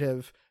 S.H.I.E.L.D.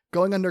 operative,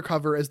 going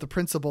undercover as the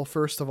principal,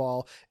 first of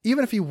all,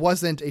 even if he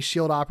wasn't a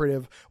S.H.I.E.L.D.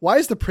 operative, why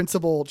is the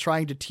principal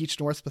trying to teach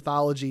Norse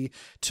mythology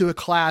to a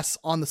class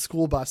on the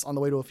school bus on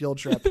the way to a field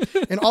trip?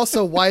 And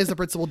also, why is the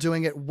principal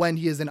doing it when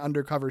he is an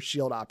undercover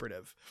S.H.I.E.L.D.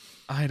 operative?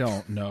 I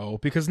don't know,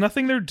 because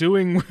nothing they're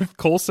doing with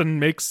Coulson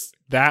makes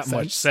that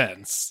much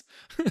sense.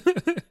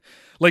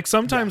 Like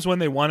sometimes when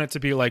they want it to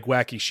be like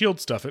wacky S.H.I.E.L.D.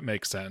 stuff, it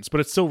makes sense, but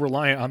it's still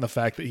reliant on the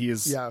fact that he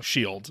is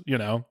S.H.I.E.L.D., you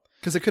know?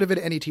 Because it could have been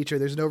any teacher.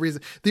 There's no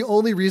reason. The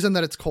only reason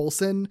that it's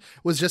Coulson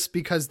was just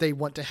because they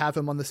want to have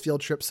him on this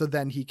field trip so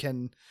then he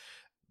can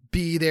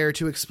be there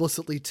to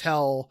explicitly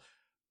tell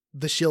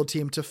the S.H.I.E.L.D.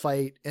 team to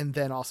fight and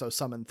then also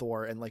summon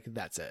Thor, and like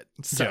that's it.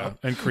 So. Yeah,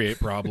 and create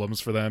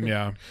problems for them.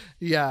 Yeah.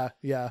 Yeah.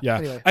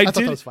 Anyway, I thought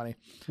that was funny.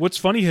 What's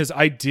funny is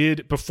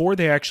before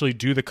they actually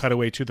do the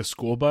cutaway to the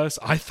school bus,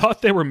 I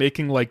thought they were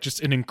making like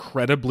just an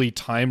incredibly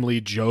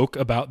timely joke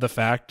about the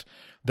fact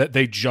that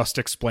they just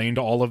explained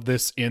all of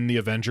this in the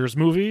Avengers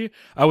movie.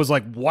 I was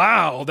like,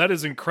 wow, that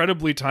is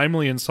incredibly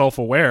timely and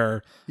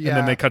self-aware. Yeah. And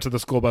then they cut to the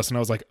school bus and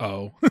I was like,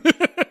 oh.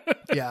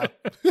 Yeah.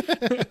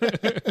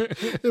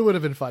 It would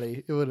have been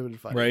funny.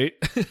 Right?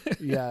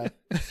 Yeah.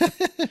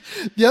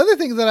 The other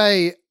thing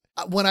that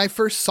when I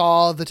first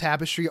saw the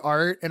tapestry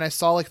art and I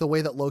saw like the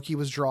way that Loki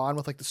was drawn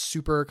with like the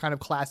super kind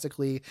of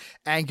classically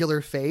angular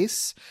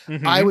face,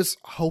 I was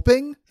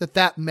hoping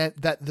that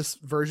meant that this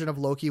version of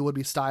Loki would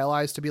be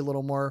stylized to be a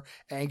little more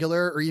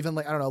angular, or even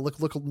like, I don't know,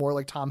 look more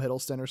like Tom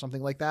Hiddleston or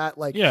something like that.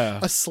 Like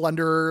a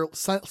slender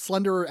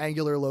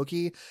angular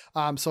Loki.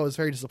 So I was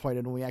very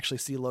disappointed when we actually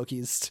see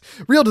Loki's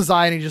real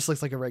design. He just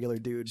looks like a regular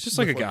dude. Just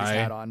like a guy.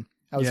 Hat on.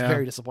 I was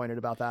very disappointed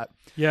about that.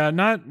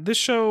 Yeah, this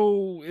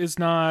show is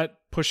not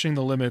pushing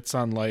the limits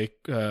on like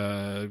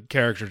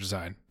character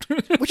design,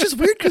 which is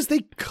weird because they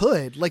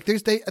could like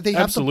they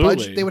have the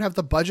budget. They would have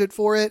the budget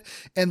for it,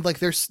 and like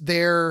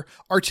their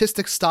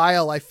artistic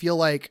style, I feel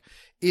like,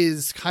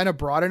 is kind of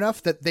broad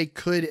enough that they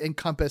could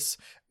encompass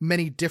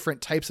many different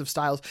types of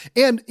styles.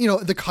 And you know,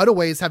 the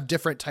cutaways have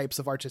different types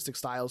of artistic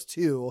styles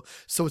too.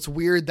 So it's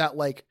weird that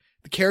like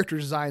the character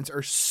designs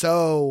are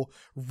so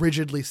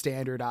rigidly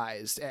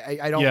standardized.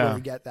 I don't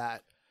really get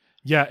that.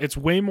 Yeah, it's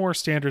way more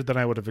standard than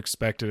I would have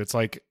expected. It's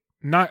like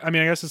I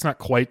guess it's not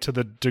quite to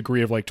the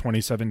degree of like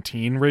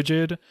 2017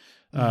 rigid,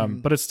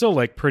 but it's still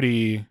like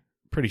pretty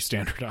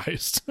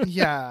standardized.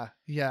 Yeah.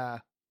 I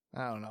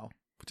don't know.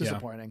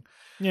 Disappointing.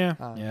 Yeah.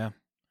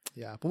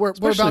 But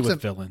we're about to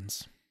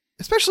villains.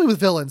 Especially with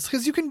villains,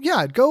 because you can,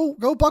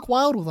 go buck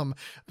wild with them.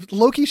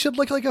 Loki should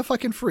look like a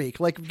fucking freak.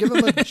 Like, give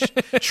him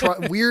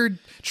a weird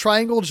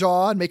triangle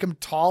jaw and make him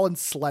tall and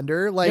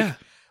slender. Like,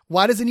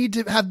 why does he need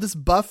to have this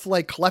buff,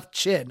 like, cleft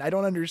chin? I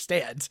don't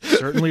understand.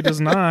 Certainly does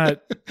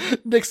not.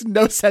 Makes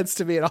no sense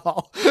to me at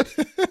all.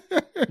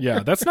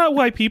 Yeah, that's not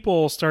why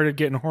people started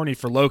getting horny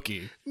for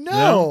Loki.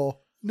 No.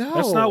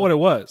 That's not what it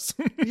was.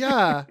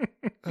 Yeah.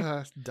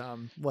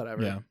 Dumb.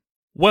 Whatever. Yeah.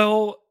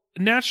 Well,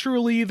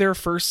 naturally, their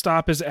first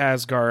stop is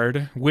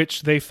Asgard,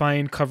 which they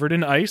find covered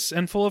in ice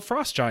and full of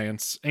frost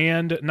giants.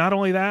 And not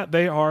only that,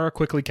 they are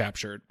quickly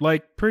captured,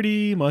 like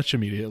pretty much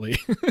immediately.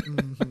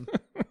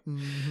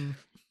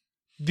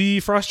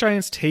 The frost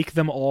giants take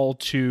them all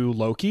to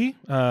Loki.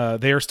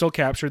 They are still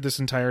captured this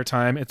entire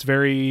time. It's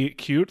very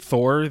cute.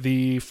 Thor,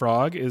 the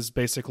frog, is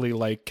basically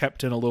like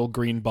kept in a little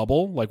green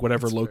bubble, like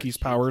whatever Loki's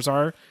powers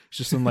are. It's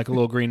just in like a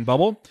little green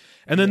bubble.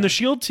 And then the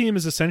S.H.I.E.L.D. team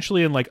is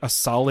essentially in like a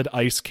solid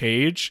ice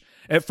cage.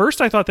 At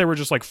first I thought they were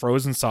just like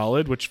frozen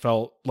solid, which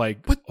felt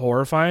like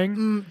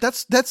horrifying.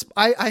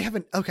 I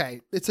haven't.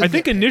 Okay. I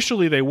think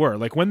initially they were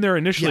like when they're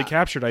initially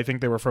captured, I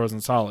think they were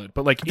frozen solid,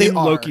 but like in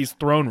Loki's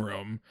throne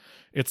room,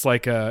 it's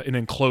like an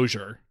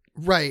enclosure.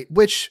 Right.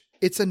 Which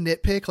it's a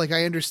nitpick. Like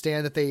I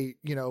understand that they,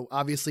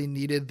 obviously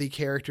needed the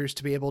characters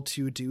to be able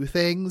to do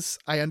things.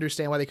 I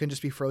understand why they couldn't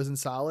just be frozen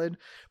solid,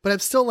 but I'm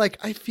still like,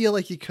 I feel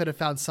like you could have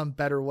found some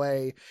better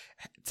way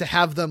to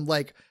have them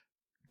like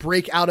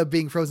break out of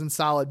being frozen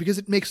solid, because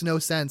it makes no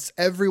sense.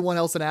 Everyone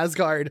else in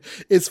Asgard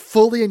is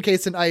fully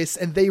encased in ice,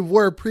 and they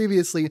were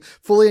previously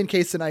fully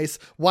encased in ice.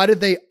 Why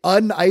did they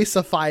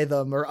un-icify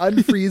them or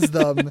unfreeze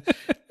them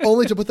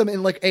only to put them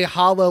in like a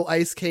hollow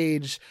ice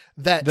cage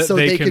that so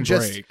they can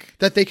break.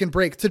 That they can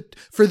break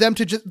for them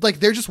to just like,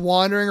 they're just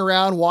wandering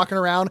around, walking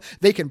around.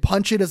 They can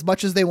punch it as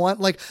much as they want.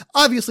 Like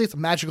obviously it's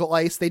magical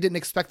ice. They didn't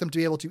expect them to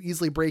be able to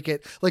easily break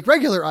it like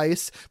regular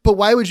ice, but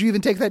why would you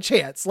even take that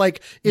chance?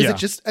 Like, is it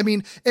just, I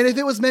mean, and if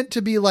it was meant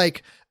to be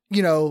like,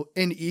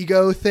 an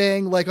ego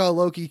thing, like, oh,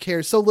 Loki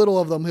cares so little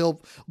of them,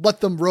 he'll let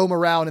them roam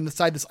around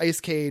inside this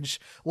ice cage.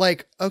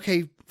 Like,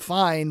 okay,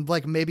 fine.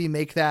 Like maybe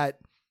make that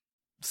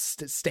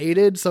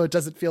stated so it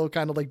doesn't feel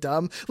kind of like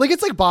dumb. Like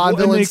it's like Bond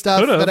villain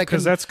stuff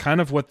because that's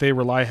kind of what they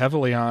rely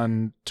heavily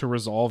on to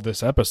resolve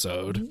this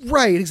episode.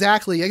 Right,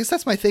 exactly. I guess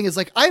that's my thing is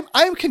like I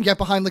can get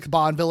behind like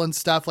Bond villain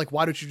stuff. Like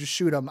why don't you just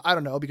shoot him? I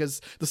don't know, because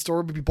the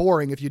story would be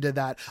boring if you did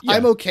that. Yeah.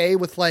 I'm okay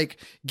with like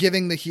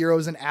giving the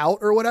heroes an out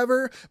or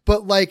whatever,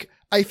 but like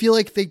I feel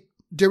like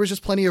there was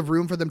just plenty of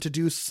room for them to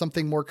do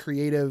something more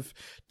creative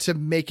to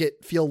make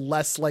it feel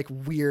less like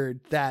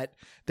weird that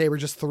they were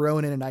just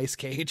thrown in an ice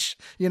cage,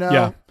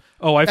 Yeah.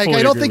 Oh, I fully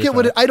I don't agree think with it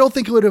would. that. I don't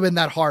think it would have been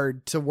that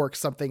hard to work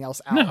something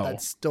else out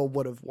that still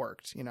would have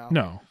worked.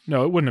 No,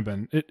 it wouldn't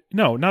have been.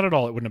 No, not at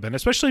all. It wouldn't have been,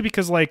 especially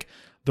because like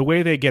the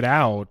way they get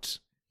out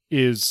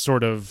is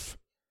sort of,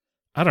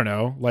 I don't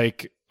know,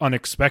 like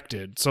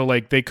unexpected. So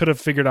like they could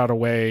have figured out a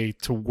way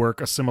to work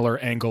a similar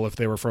angle if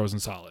they were frozen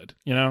solid.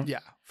 Yeah,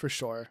 for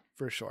sure.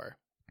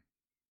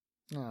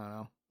 I don't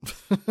know.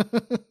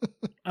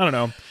 I don't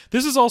know.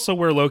 This is also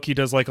where Loki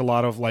does like a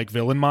lot of like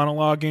villain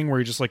monologuing, where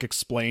he just like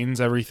explains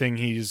everything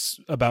he's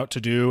about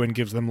to do and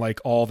gives them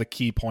like all the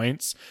key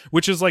points,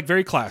 which is like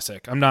very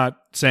classic. I'm not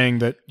saying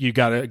that you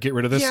got to get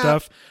rid of this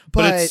stuff,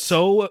 but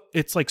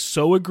it's like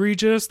so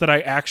egregious that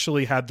I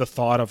actually had the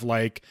thought of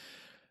like,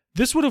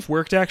 this would have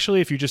worked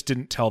actually if you just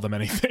didn't tell them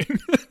anything.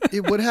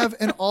 It would have.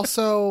 And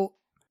also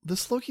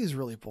this Loki is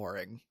really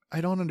boring. I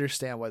don't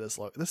understand why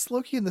this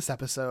Loki in this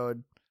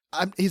episode,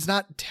 he's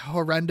not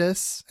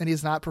horrendous and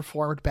he's not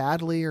performed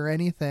badly or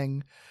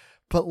anything,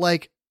 but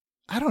like,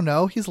 I don't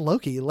know, he's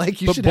Loki. Like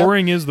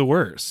boring is the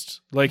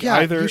worst. Like you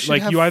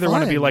either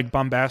want to be like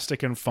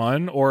bombastic and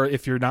fun, or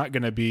if you're not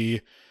going to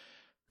be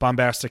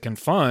bombastic and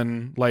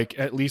fun, like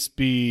at least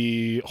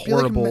be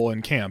horrible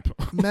and camp,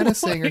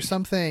 menacing or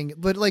something.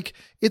 But like,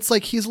 it's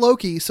like he's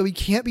Loki, so he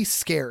can't be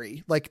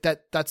scary. Like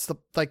that's the,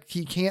 like,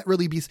 he can't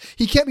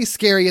be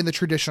scary in the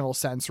traditional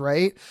sense.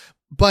 Right.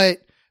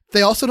 But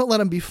they also don't let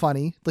him be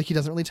funny. Like he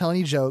doesn't really tell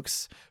any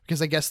jokes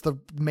because I guess the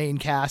main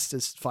cast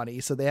is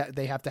funny. So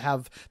they have to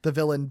have the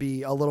villain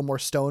be a little more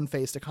stone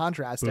faced to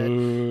contrast it.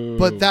 Ooh.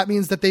 But that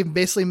means that they've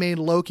basically made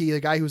Loki, the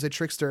guy who's a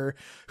trickster,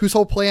 whose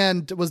whole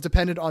plan was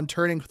dependent on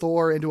turning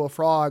Thor into a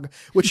frog,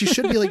 which he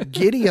should be like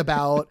giddy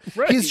about.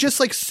 Right. He's just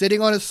like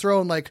sitting on his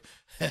throne like,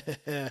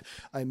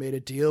 I made a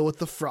deal with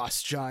the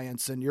frost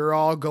giants and you're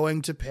all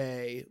going to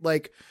pay.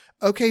 Like,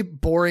 okay,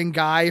 boring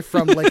guy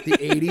from like the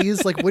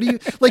 80s. Like, what do you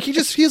like?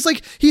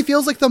 He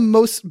feels like the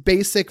most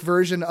basic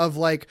version of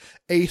like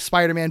a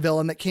Spider-Man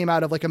villain that came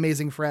out of like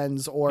Amazing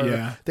Friends or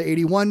the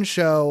 81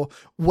 show,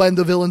 when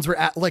the villains were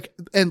at like,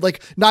 and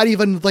like not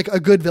even like a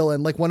good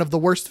villain, like one of the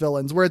worst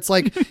villains, where it's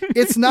like,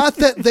 it's not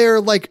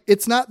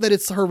that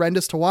it's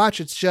horrendous to watch.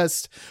 It's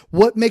just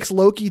what makes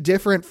Loki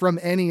different from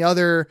any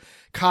other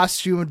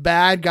costumed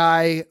bad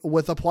guy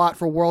with a plot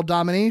for world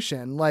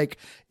domination. Like,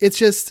 it's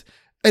just,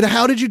 and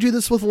how did you do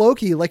this with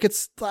Loki? Like,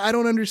 I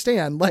don't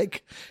understand.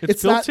 Like,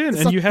 it's built in,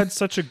 and you had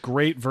such a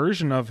great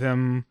version of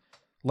him,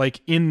 like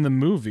in the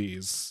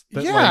movies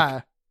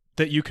that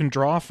you can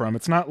draw from.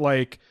 It's not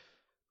like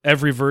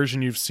every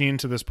version you've seen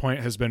to this point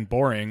has been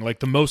boring.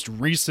 Like the most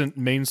recent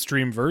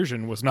mainstream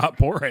version was not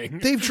boring.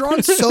 They've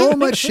drawn so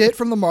much shit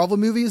from the Marvel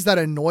movies that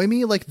annoy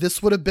me. Like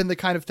this would have been the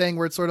kind of thing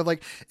where it's sort of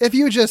like, if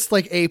you just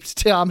like aped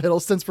Tom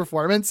Hiddleston's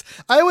performance,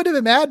 I would have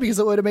been mad because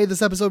it would have made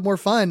this episode more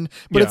fun.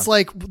 But it's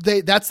like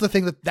that's the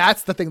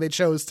thing they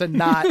chose to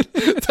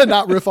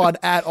not riff on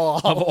at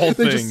all. Of all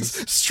they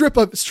things. Just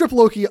strip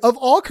Loki of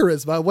all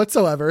charisma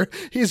whatsoever.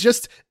 He's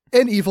just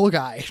an evil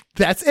guy.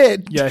 That's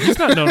it. Yeah, he's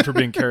not known for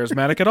being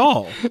charismatic at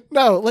all.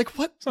 No, like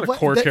what? It's not a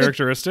core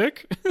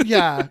characteristic.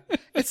 Yeah,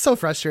 it's so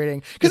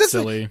frustrating because it's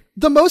silly. Like,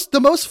 the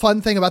most fun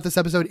thing about this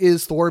episode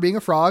is Thor being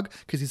a frog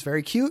because he's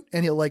very cute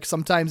and he'll like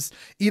sometimes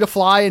eat a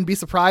fly and be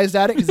surprised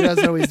at it because he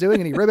doesn't know what he's doing,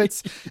 and he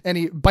ribbits and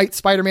he bites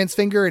Spider-Man's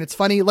finger and it's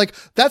funny. Like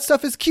that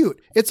stuff is cute.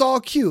 It's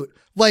all cute.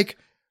 Like,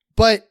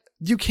 but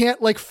you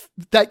can't like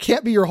that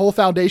can't be your whole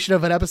foundation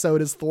of an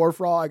episode is Thor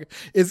Frog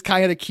is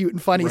kind of cute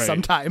and funny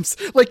sometimes.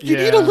 Like you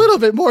need a little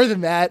bit more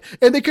than that.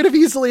 And they could have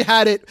easily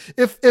had it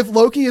if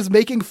Loki is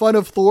making fun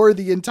of Thor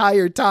the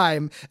entire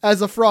time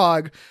as a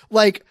frog,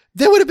 like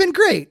that would have been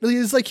great.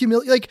 He's like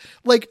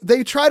like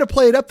they try to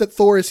play it up that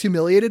Thor is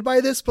humiliated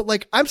by this, but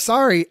like I'm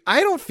sorry, I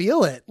don't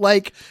feel it.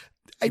 Like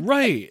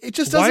it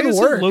just doesn't work.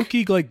 Why isn't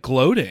Loki like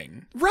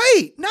gloating?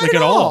 Right, not like,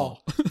 at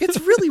all. It's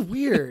really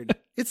weird.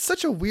 It's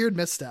such a weird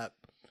misstep.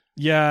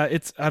 Yeah,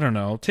 I don't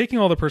know. Taking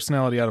all the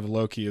personality out of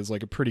Loki is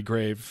like a pretty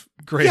grave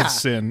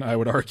sin, I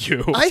would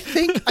argue. I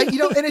think,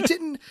 and it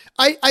didn't,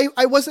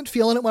 I wasn't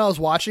feeling it when I was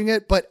watching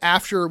it, but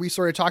after we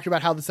sort of talked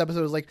about how this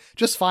episode was like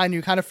just fine,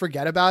 you kind of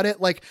forget about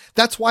it. Like,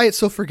 that's why it's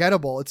so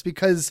forgettable. It's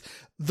because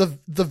the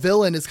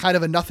villain is kind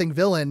of a nothing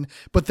villain,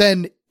 but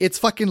then it's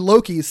fucking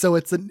Loki, so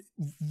it's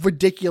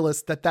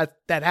ridiculous that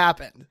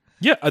happened.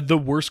 Yeah, the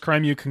worst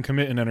crime you can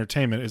commit in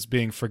entertainment is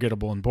being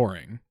forgettable and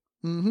boring.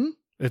 Mm-hmm.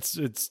 It's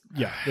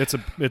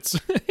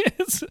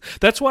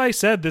that's why I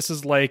said this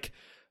is like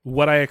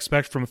what I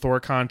expect from Thor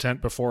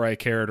content before I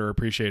cared or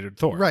appreciated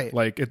Thor. Right.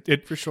 Like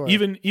it for sure.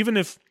 Even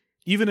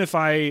if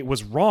I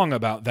was wrong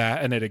about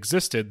that and it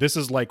existed, this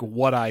is like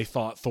what I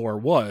thought Thor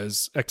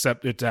was,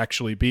 except it's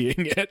actually being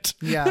it.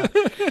 Yeah.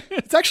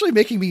 It's actually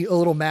making me a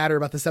little madder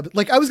about this episode.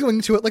 Like I was going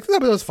into it like this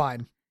episode was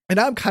fine. And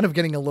now I'm kind of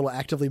getting a little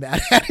actively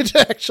mad at it,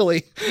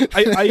 actually.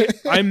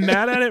 I'm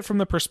mad at it from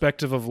the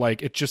perspective of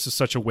like, it just is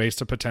such a waste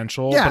of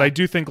potential. Yeah. But I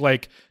do think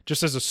like,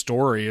 just as a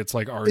story, it's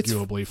like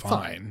arguably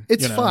fine.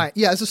 It's fine.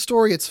 Yeah, as a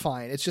story, it's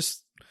fine. It's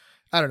just,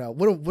 I don't know.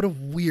 What a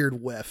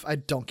weird whiff. I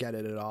don't get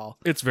it at all.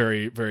 It's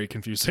very, very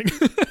confusing.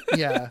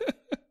 Yeah.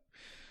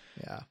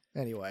 Yeah.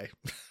 Anyway.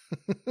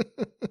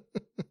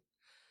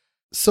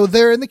 So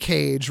they're in the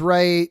cage,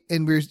 right?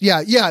 And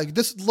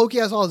this Loki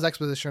has all his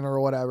exposition or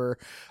whatever.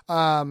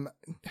 I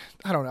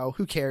don't know.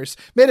 Who cares?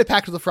 Made a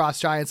pact with the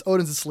Frost Giants.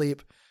 Odin's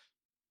asleep.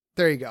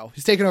 There you go.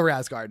 He's taking over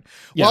Asgard.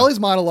 Yeah. While he's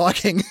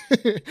monologuing,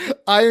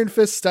 Iron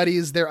Fist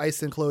studies their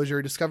ice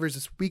enclosure, discovers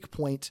this weak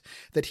point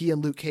that he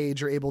and Luke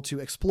Cage are able to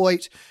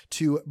exploit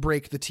to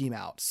break the team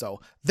out.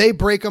 So they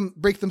break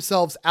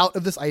themselves out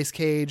of this ice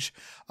cage.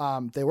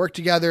 They work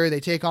together. They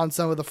take on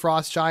some of the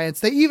Frost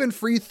Giants. They even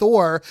free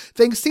Thor.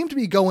 Things seem to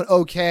be going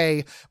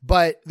okay,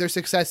 but their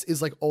success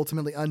is like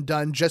ultimately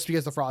undone just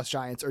because the Frost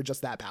Giants are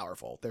just that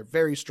powerful. They're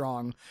very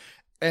strong.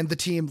 And the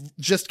team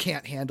just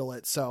can't handle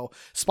it. So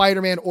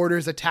Spider-Man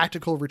orders a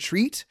tactical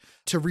retreat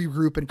to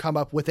regroup and come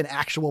up with an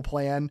actual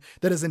plan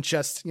that isn't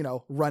just,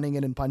 running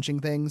in and punching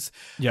things.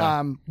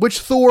 Yeah. Which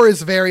Thor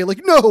is very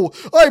like, no,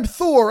 I'm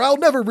Thor. I'll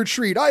never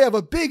retreat. I have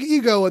a big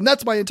ego and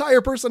that's my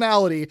entire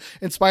personality.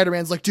 And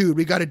Spider-Man's like, dude,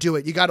 we got to do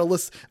it. You got to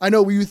listen. I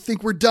know you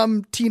think we're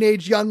dumb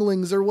teenage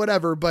younglings or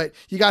whatever, but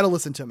you got to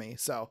listen to me.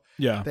 So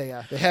yeah, they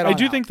head on I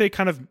do out. think they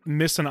kind of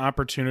miss an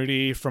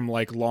opportunity from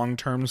like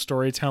long-term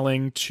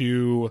storytelling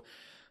to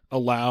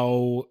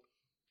allow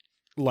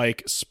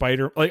like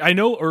I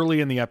know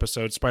early in the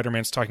episode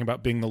Spider-Man's talking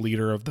about being the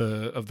leader of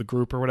the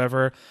group or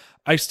whatever.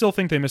 I still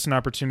think they miss an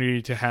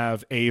opportunity to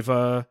have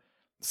Ava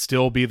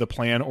still be the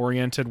plan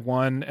oriented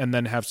one and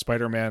then have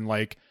Spider-Man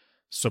like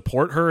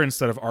support her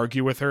instead of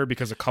argue with her,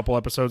 because a couple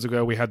episodes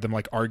ago we had them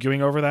like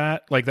arguing over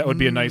that. Like that would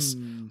be a nice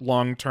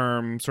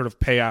long-term sort of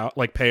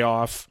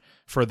payoff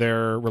for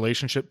their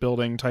relationship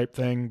building type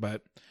thing,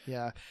 but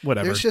yeah,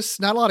 whatever. There's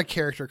just not a lot of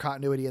character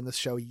continuity in this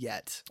show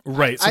yet.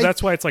 Right. So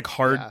that's why it's like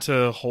hard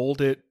to hold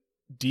it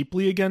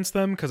deeply against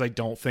them, because I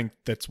don't think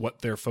that's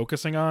what they're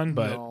focusing on.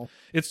 But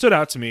it stood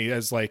out to me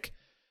as like,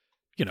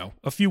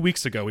 a few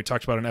weeks ago we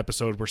talked about an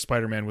episode where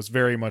Spider-Man was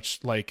very much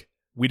like,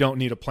 we don't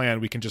need a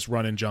plan, we can just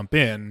run and jump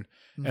in.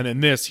 Mm-hmm. And in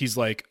this, he's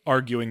like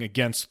arguing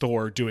against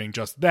Thor doing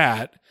just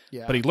that.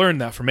 Yeah. But he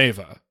learned that from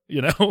Ava,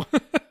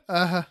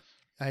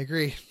 I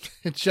agree.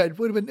 It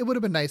would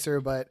have been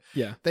nicer, but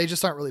they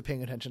just aren't really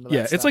paying attention to that.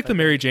 Yeah, it's like the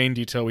Mary Jane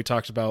detail we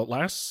talked about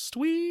last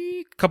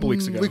week, a couple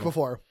weeks ago. Week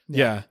before.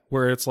 Yeah,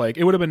 where it's like,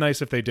 it would have been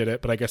nice if they did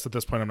it, but I guess at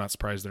this point I'm not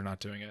surprised they're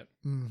not doing it.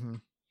 Mm-hmm.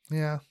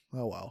 Yeah.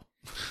 Oh, well.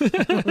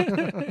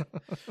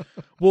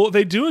 Well,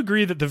 they do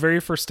agree that the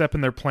very first step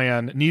in their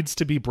plan needs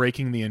to be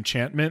breaking the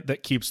enchantment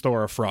that keeps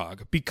Thor a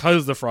frog,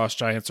 because the Frost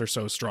Giants are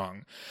so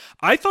strong.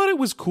 I thought it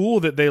was cool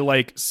that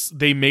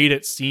they made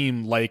it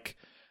seem like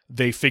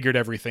they figured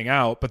everything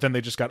out, but then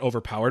they just got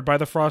overpowered by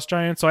the Frost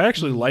Giants. So I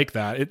actually like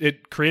that.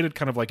 It created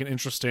kind of like an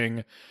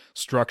interesting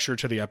structure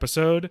to the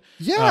episode.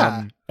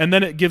 Yeah. And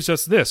then it gives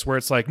us this, where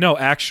it's like, no,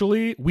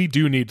 actually, we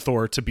do need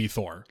Thor to be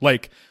Thor.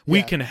 Like,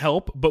 we can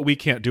help, but we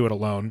can't do it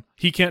alone.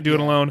 He can't do it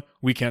alone.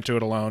 We can't do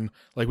it alone.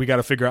 Like, we got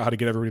to figure out how to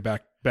get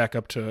everybody back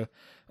up to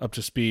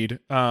speed.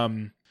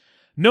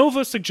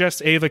 Nova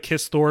suggests Ava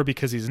kiss Thor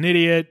because he's an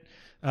idiot.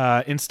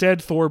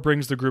 Instead, Thor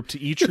brings the group to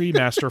Eitri,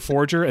 Master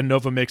Forger, and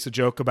Nova makes a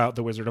joke about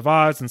the Wizard of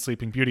Oz and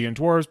Sleeping Beauty and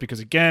dwarves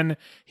because, again,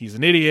 he's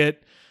an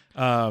idiot.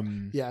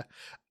 Yeah,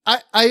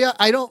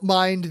 I don't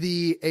mind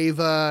the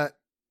Ava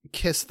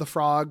kiss the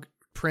frog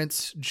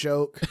Prince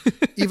joke.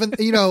 Even,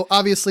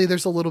 obviously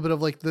there's a little bit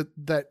of like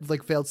that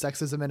veiled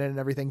sexism in it and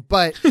everything,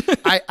 but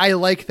I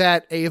like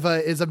that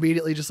Ava is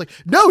immediately just like,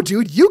 no,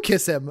 dude, you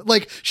kiss him.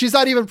 Like, she's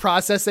not even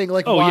processing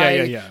like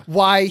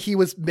why he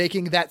was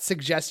making that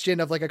suggestion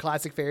of like a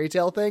classic fairy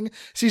tale thing.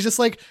 She's just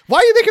like, why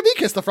are you making me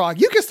kiss the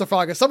frog? You kiss the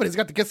frog if somebody's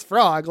got to kiss the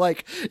frog.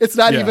 Like, it's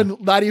not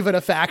even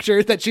a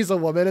factor that she's a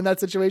woman in that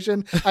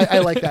situation. I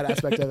like that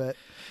aspect of it.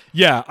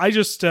 Yeah, I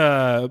just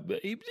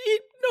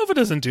Nova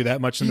doesn't do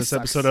that much in this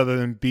episode other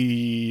than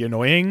be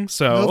annoying.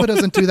 So Nova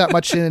doesn't do that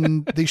much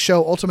in the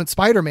show Ultimate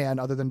Spider-Man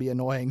other than be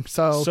annoying.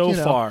 So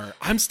far,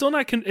 I'm still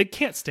not. It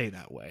can't stay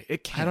that way.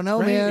 It can't. I don't know,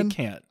 right? man. It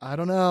can't. I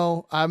don't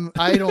know. I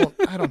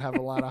don't have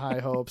a lot of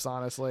high hopes,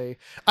 honestly.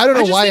 I don't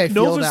know why I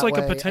feel Nova's that like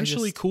way. a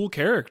potentially cool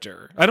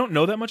character. I don't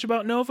know that much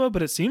about Nova,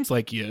 but it seems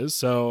like he is.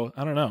 So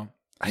I don't know.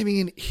 I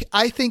mean,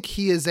 I think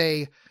he is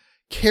a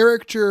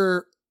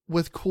character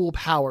with cool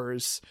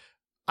powers.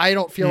 I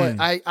don't feel it.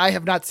 I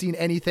have not seen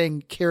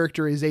anything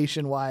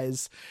characterization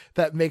wise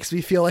that makes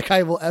me feel like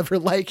I will ever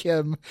like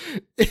him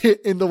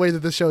in the way that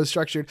the show is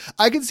structured.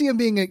 I can see him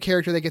being a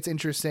character that gets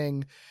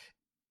interesting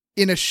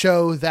in a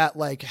show that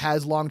like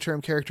has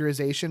long-term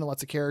characterization and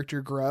lets a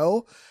character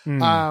grow.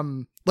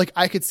 Like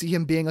I could see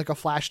him being like a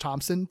Flash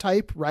Thompson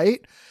type, right?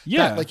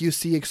 Yeah. That, like you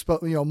see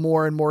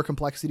more and more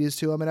complexities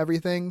to him and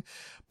everything.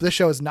 But the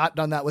show has not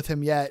done that with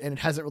him yet. And it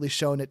hasn't really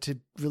shown it to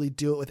really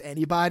do it with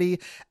anybody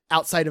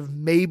outside of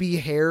maybe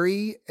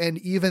Harry. And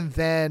even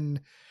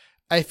then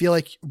I feel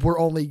like we're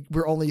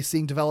only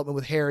seeing development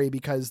with Harry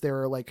because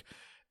there are like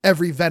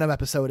every Venom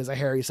episode is a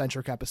Harry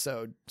centric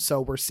episode.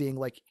 So we're seeing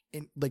like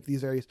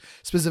these very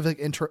specific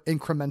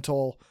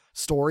incremental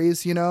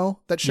stories,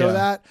 that show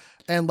that.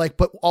 And like,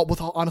 but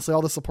honestly,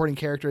 all the supporting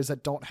characters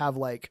that don't have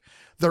like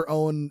their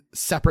own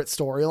separate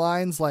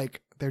storylines,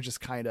 like they're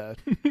just kind of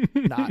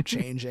not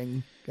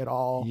changing at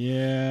all.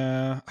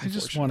 Yeah. I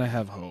just want to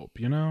have hope,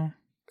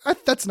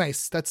 That's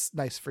nice. That's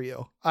nice for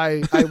you.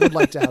 I would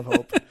like to have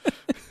hope.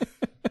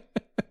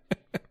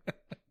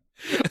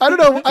 I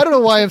don't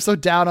know why I'm so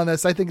down on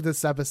this. I think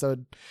this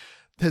episode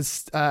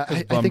has,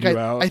 I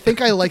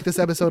think I like this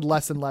episode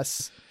less and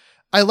less.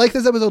 I like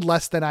this episode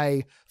less than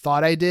I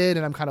thought I did,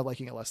 and I'm kind of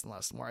liking it less and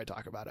less the more I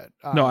talk about it.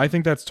 No, I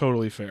think that's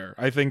totally fair.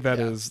 I think that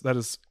is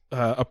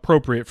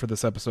appropriate for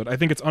this episode. I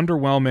think it's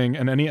underwhelming,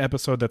 and any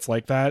episode that's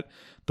like that,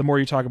 the more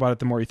you talk about it,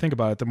 the more you think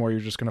about it, the more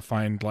you're just going to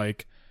find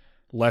like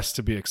less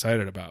to be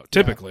excited about.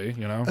 Typically,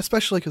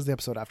 especially because the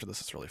episode after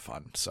this is really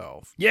fun.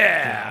 So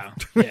yeah.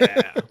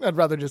 I'd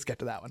rather just get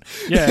to that one.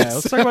 Yeah,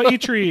 let's talk about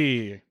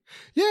Eitri.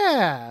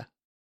 Yeah,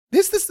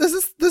 is this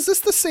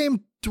the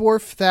same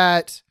dwarf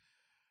that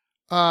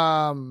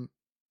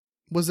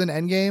was in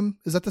Endgame?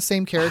 Is that the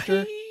same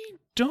character? I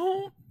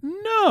don't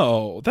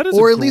know. That is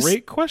a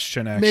great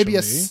question, actually. Maybe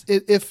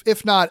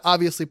if not,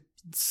 obviously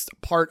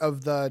part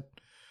of the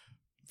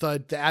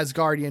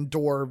Asgardian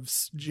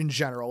dwarves in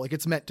general. Like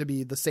it's meant to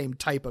be the same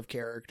type of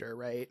character,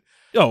 right?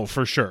 Oh,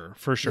 for sure.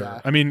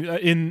 Yeah. I mean,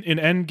 in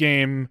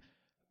Endgame,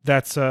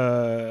 that's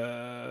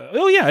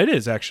it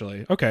is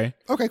actually. Okay,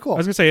 cool. I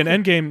was gonna say in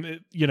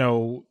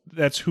Endgame,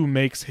 that's who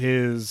makes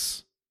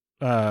his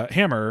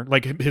hammer,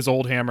 like his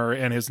old hammer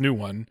and his new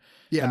one.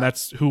 Yeah. And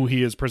that's who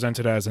he is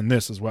presented as in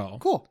this as well.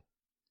 Cool.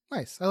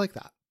 Nice. I like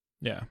that.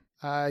 Yeah.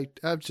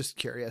 I'm just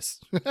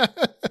curious.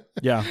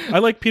 Yeah. I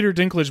like Peter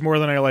Dinklage more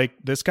than I like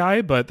this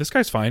guy, but this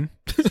guy's fine.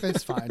 This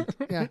guy's fine.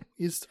 Yeah.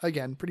 He's,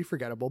 again, pretty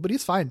forgettable, but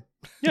he's fine.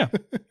 Yeah.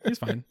 He's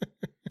fine.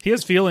 He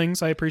has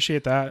feelings. I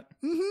appreciate that.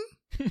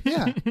 Mm-hmm.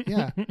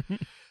 Yeah.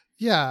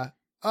 Yeah.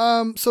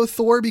 So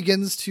Thor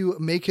begins to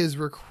make his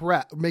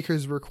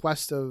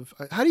request of,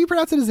 how do you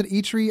pronounce it? Is it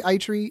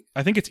Eitri?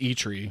 I think it's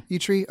Eitri.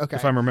 Eitri? Okay.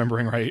 If I'm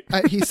remembering right.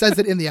 He says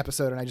it in the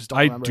episode and I just don't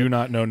remember. I do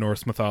not know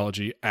Norse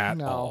mythology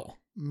at all.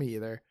 Me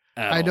either.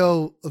 I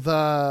know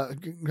the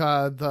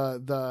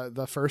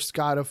first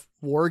God of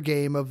War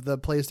game of the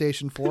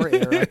PlayStation 4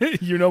 era.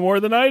 You know more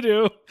than I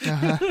do.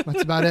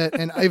 That's about it.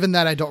 And even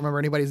that, I don't remember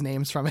anybody's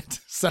names from it.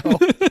 So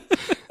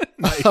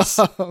nice.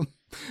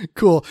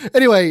 Cool.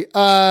 Anyway,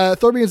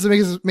 Thor begins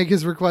to make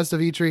his request of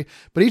Eitri,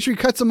 but Eitri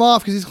cuts him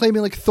off because he's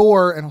claiming like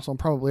Thor, and also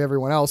probably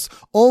everyone else,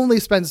 only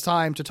spends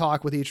time to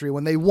talk with Eitri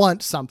when they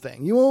want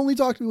something. You only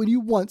talk to me when you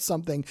want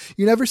something.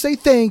 You never say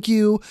thank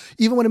you,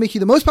 even when it makes you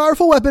the most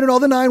powerful weapon in all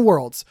the 9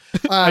 worlds.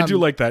 I do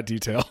like that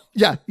detail.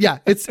 Yeah.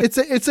 It's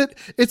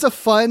a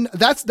fun.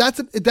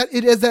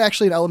 It is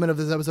actually an element of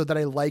this episode that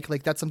I like.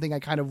 Like that's something I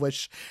kind of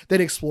wish they'd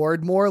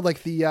explored more.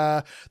 Like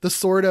the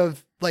sort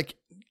of like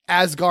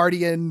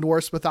Asgardian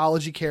Norse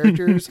mythology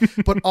characters,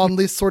 but on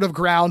this sort of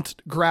ground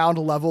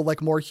level,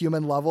 like more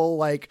human level,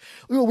 like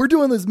we're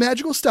doing this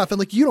magical stuff and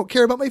like you don't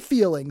care about my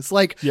feelings.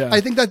 Like I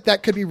think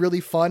that could be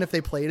really fun if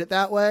they played it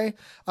that way.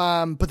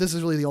 But this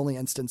is really the only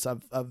instance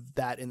of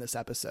that in this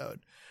episode.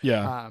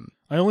 Yeah.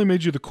 I only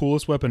made you the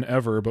coolest weapon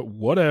ever, but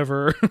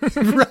whatever.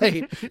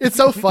 Right. It's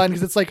so fun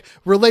because it's like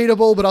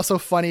relatable, but also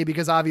funny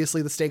because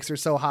obviously the stakes are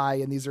so high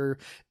and these are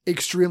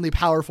extremely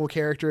powerful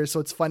characters. So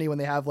it's funny when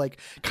they have like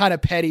kind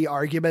of petty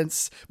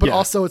arguments, but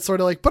also it's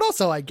sort of like, but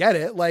also I get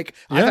it. Like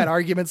I've had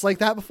arguments like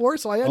that before,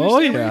 so I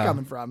understand where you're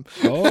coming from.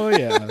 Oh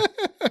yeah.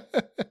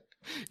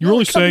 You're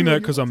only saying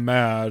that because I'm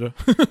mad.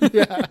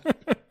 Yeah.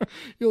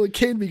 You only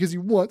came to me because you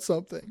want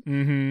something.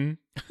 Mm-hmm.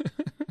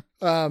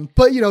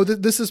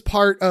 But this is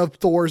part of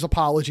Thor's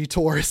apology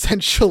tour,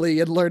 essentially,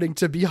 and learning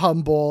to be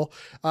humble,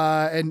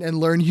 and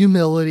learn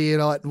humility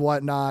and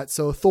whatnot.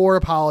 So Thor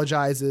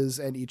apologizes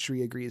and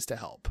Eitri agrees to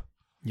help.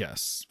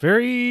 Yes.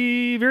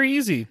 Very, very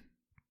easy.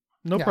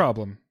 No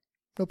problem.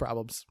 No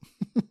problems.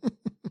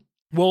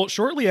 Well,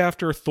 shortly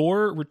after,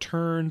 Thor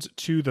returns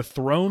to the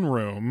throne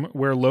room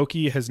where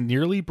Loki has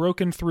nearly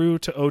broken through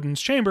to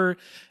Odin's chamber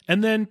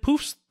and then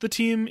poofs the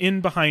team in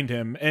behind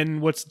him.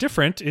 And what's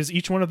different is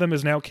each one of them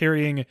is now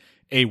carrying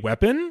a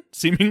weapon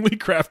seemingly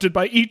crafted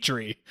by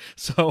Eitri.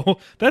 So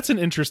that's an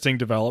interesting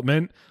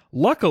development.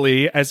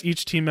 Luckily, as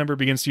each team member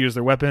begins to use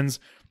their weapons,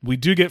 we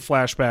do get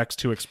flashbacks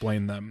to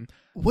explain them.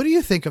 What do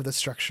you think of the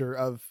structure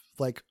of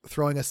like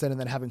throwing us in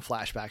and then having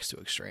flashbacks to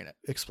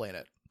explain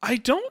it? I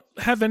don't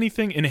have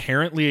anything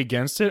inherently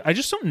against it. I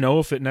just don't know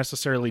if it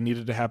necessarily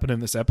needed to happen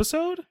in this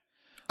episode.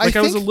 Like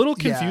I was a little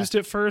confused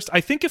at first. I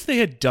think if they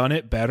had done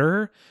it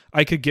better,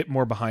 I could get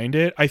more behind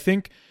it. I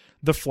think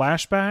the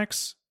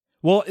flashbacks...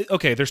 Well,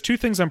 okay, there's two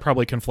things I'm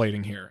probably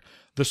conflating here.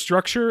 The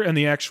structure and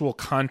the actual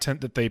content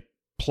that they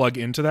plug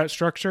into that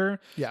structure.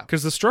 Yeah.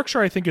 Because the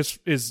structure, I think,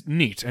 is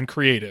neat and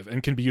creative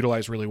and can be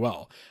utilized really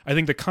well. I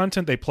think the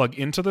content they plug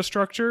into the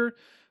structure...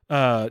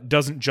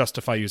 doesn't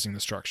justify using the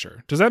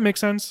structure. Does that make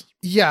sense?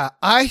 Yeah,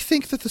 I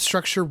think that the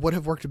structure would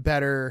have worked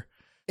better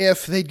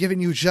if they'd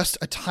given you just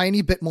a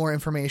tiny bit more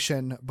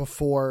information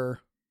before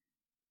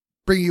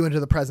bringing you into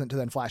the present to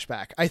then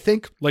flashback. I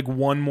think like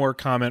one more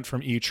comment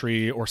from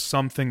Eitri or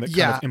something that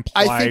kind of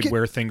implied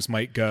where things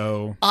might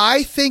go.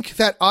 I think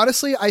that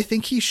honestly, I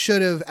think he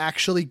should have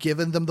actually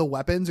given them the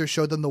weapons or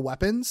showed them the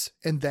weapons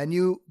and then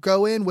you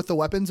go in with the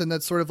weapons and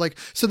that's sort of like,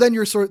 so then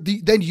you're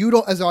then you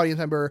don't, as an audience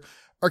member,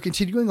 are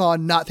continuing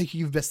on not thinking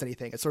you've missed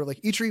anything. It's sort of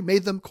like Eitri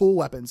made them cool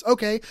weapons.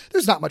 Okay,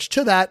 there's not much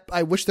to that.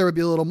 I wish there would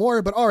be a little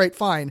more, but all right,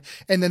 fine.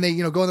 And then they,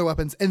 go on their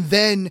weapons. And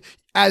then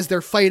as they're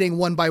fighting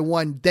one by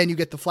one, then you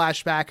get the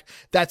flashback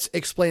that's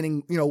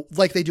explaining,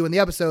 like they do in the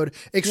episode,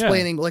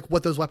 explaining like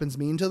what those weapons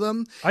mean to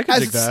them. I can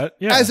dig that.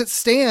 Yeah. As it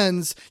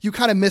stands, you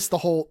kind of miss the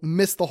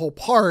whole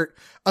part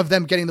of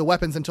them getting the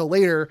weapons until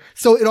later.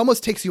 So it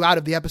almost takes you out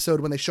of the episode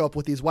when they show up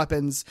with these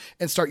weapons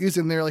and start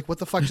using them. They're like, what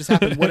the fuck just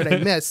happened? What did I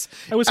miss?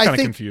 I was kind of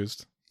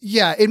confused.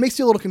 Yeah, it makes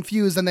you a little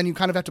confused, and then you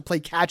kind of have to play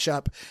catch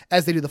up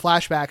as they do the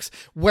flashbacks.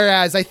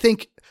 Whereas I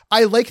think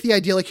I like the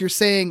idea, like you're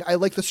saying, I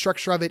like the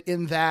structure of it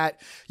in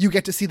that you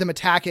get to see them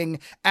attacking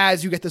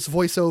as you get this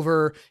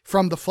voiceover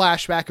from the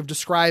flashback of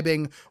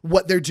describing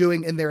what they're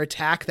doing in their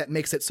attack that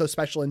makes it so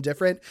special and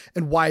different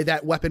and why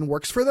that weapon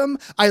works for them.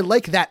 I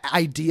like that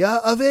idea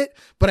of it,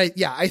 but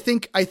I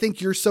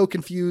think you're so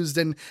confused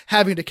and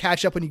having to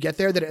catch up when you get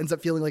there that it ends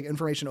up feeling like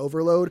information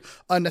overload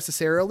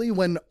unnecessarily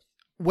when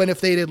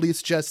if they'd at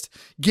least just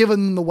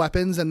given them the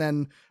weapons and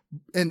then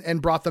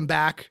and brought them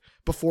back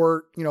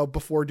before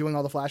doing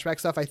all the flashback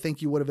stuff, I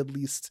think you would have at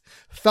least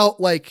felt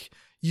like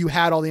you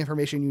had all the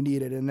information you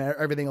needed and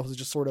everything else is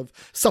just sort of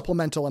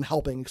supplemental and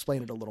helping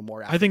explain it a little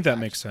more. I think that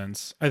makes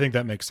sense.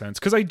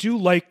 Because I do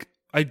like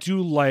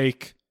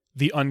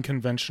the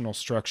unconventional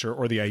structure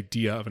or the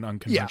idea of an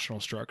unconventional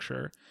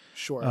structure.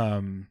 Sure.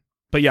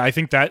 But yeah, I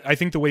think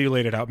the way you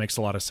laid it out makes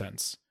a lot of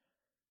sense.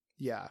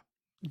 Yeah.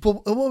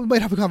 But we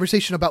might have a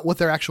conversation about what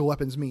their actual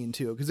weapons mean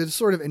too, because it's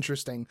sort of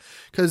interesting.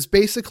 Because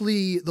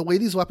basically, the way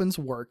these weapons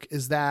work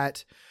is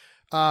that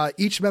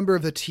each member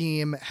of the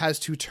team has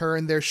to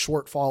turn their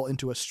shortfall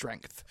into a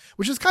strength,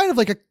 which is kind of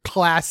like a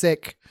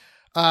classic.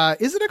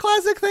 Is it a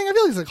classic thing? I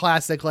feel like it's a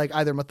classic, like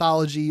either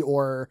mythology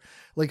or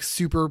like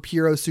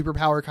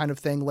superpower kind of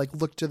thing. Like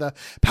look to the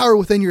power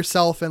within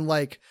yourself and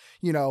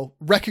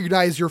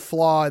recognize your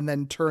flaw and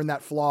then turn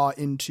that flaw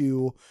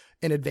into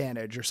an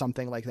advantage or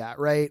something like that,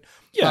 right?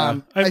 Yeah,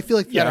 I feel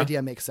like that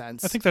idea makes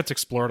sense. I think that's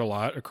explored a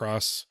lot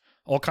across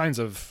all kinds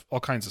of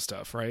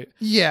stuff, right?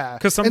 Yeah,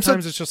 because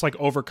sometimes it's just like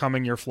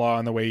overcoming your flaw,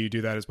 and the way you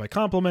do that is by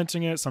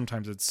complimenting it.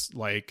 Sometimes it's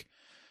like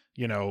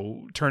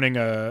turning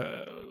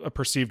a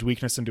perceived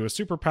weakness into a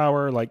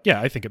superpower. Like,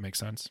 yeah, I think it makes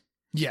sense.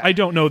 Yeah, I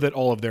don't know that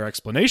all of their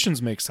explanations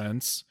make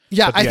sense.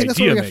 Yeah, but the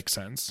idea makes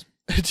sense.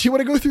 Do you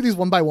want to go through these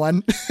one by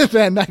one?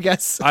 Then I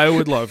guess I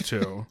would love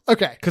to.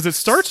 Okay, because it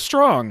starts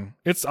strong.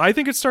 I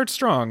think it starts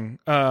strong.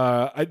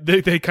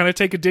 They kind of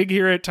take a dig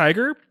here at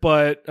Tiger,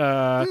 but it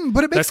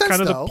makes that's sense,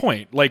 kind of though. the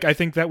point. Like, I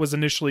think that was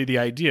initially the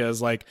idea.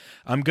 Is like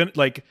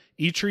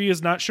Eitri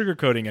is not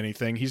sugarcoating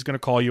anything. He's gonna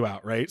call you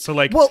out, right? So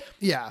like, well,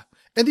 yeah.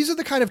 And these are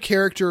the kind of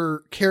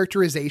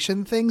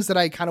characterization things that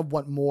I kind of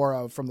want more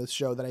of from this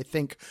show that I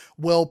think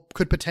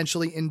could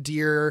potentially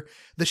endear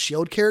the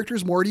S.H.I.E.L.D.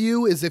 characters more to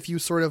you, is if you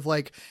sort of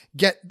like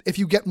get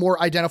more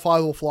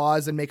identifiable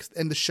flaws and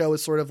the show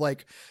is sort of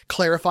like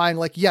clarifying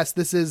like, yes,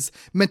 this is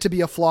meant to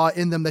be a flaw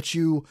in them that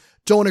you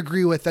don't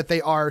agree with, that they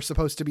are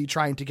supposed to be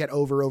trying to get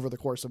over the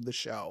course of the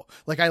show.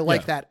 Like I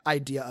like that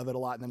idea of it a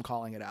lot and them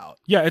calling it out.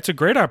 Yeah, it's a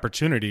great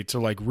opportunity to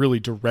like really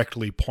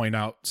directly point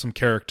out some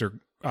character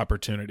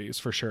opportunities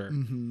for sure.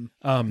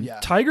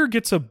 Tiger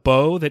gets a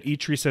bow that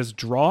Eitri says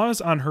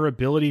draws on her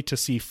ability to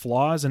see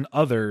flaws in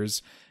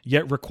others,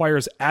 yet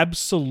requires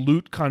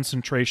absolute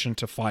concentration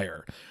to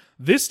fire.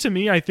 This to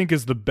me, I think,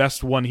 is the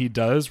best one he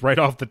does right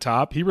off the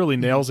top. He really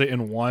nails it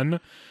in one,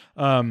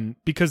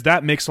 because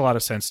that makes a lot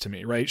of sense to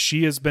me, right?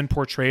 She has been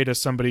portrayed as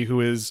somebody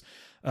who is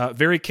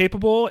very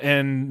capable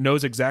and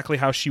knows exactly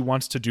how she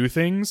wants to do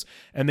things,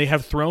 and they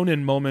have thrown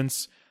in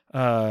moments,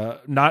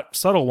 not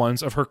subtle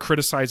ones, of her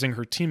criticizing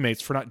her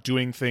teammates for not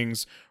doing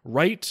things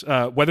right.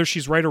 Whether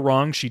she's right or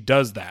wrong, she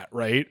does that,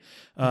 right?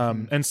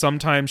 And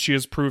sometimes she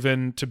is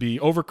proven to be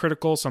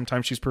overcritical,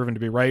 sometimes she's proven to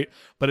be right,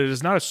 but it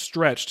is not a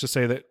stretch to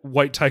say that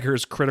White Tiger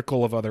is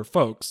critical of other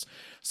folks.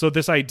 So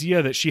this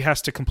idea that she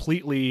has to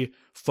completely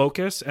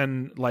focus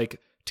and like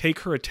take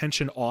her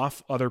attention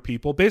off other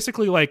people,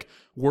 basically like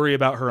worry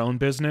about her own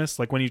business.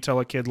 Like when you tell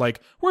a kid, like,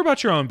 worry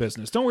about your own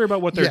business, don't worry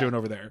about what they're doing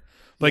over there.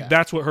 Like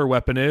that's what her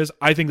weapon is.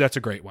 I think that's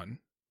a great one.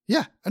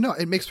 Yeah, I know.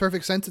 It makes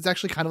perfect sense. It's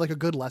actually kind of like a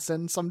good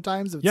lesson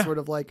sometimes. It's sort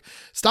of like,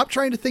 stop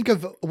trying to think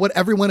of what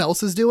everyone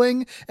else is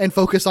doing and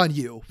focus on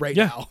you right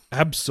now.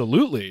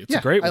 Absolutely. It's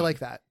a great one. I like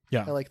that.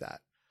 Yeah. I like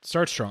that.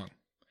 Start strong.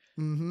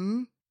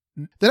 The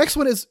next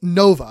one is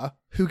Nova,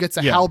 who gets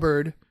a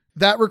halberd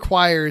that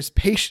requires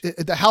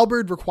the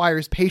halberd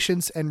requires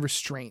patience and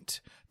restraint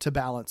to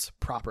balance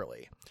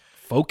properly.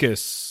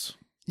 Focus.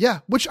 Yeah,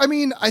 which I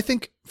mean, I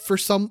think for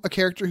a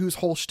character whose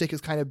whole shtick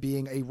is kind of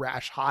being a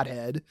rash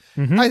hothead,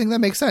 I think that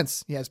makes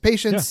sense. He has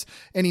patience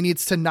and he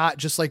needs to not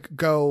just like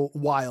go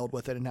wild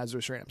with it and has to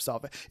restrain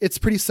himself. It's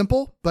pretty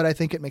simple, but I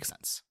think it makes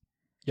sense.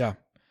 Yeah.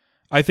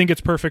 I think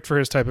it's perfect for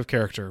his type of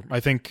character. I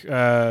think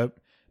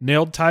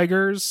nailed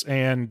Tigers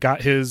and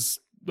got his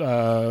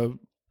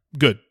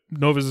good.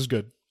 Nova's is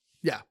good.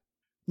 Yeah.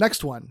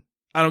 Next one.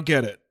 I don't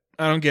get it.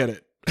 I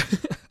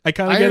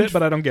kind of get it,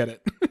 but I don't get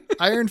it.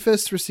 Iron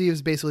Fist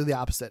receives basically the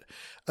opposite.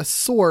 A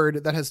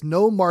sword that has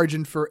no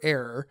margin for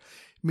error,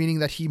 meaning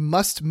that he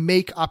must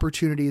make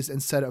opportunities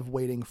instead of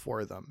waiting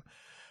for them.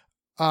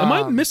 Am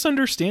I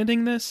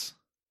misunderstanding this?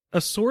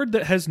 A sword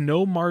that has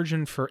no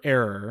margin for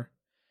error,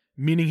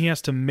 meaning he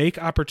has to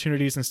make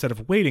opportunities instead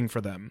of waiting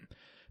for them.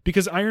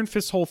 Because Iron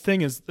Fist's whole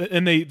thing is,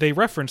 and they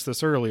referenced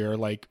this earlier,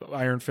 like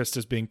Iron Fist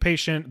is being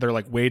patient. They're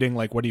like waiting,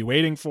 like, what are you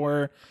waiting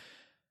for?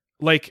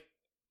 Like,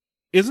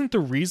 isn't the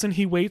reason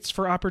he waits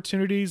for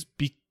opportunities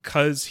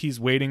because he's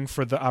waiting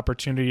for the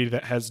opportunity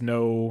that has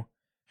no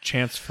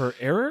chance for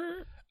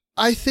error?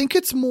 I think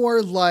it's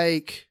more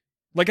like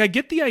I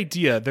get the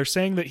idea. They're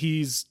saying that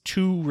he's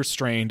too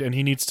restrained and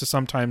he needs to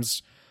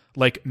sometimes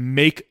like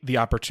make the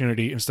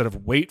opportunity instead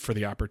of wait for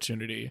the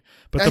opportunity.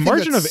 But the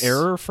margin of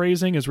error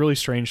phrasing is really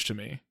strange to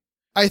me.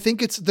 I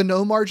think it's the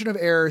no margin of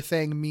error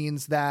thing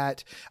means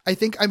that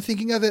I'm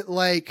thinking of it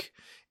like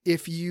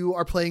if you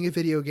are playing a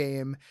video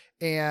game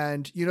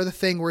and you know the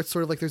thing where it's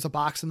sort of like there's a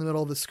box in the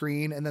middle of the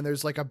screen and then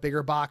there's like a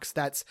bigger box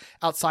that's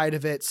outside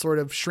of it sort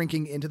of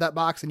shrinking into that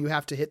box and you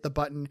have to hit the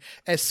button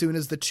as soon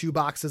as the two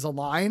boxes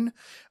align.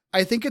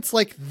 I think it's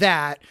like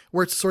that,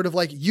 where it's sort of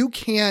like you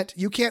can't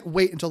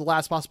wait until the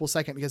last possible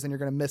second because then you're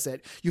going to miss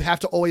it. You have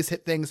to always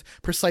hit things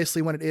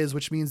precisely when it is,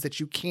 which means that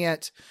you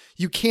can't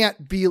be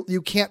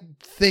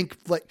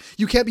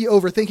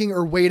overthinking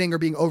or waiting or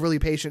being overly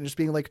patient, just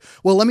being like,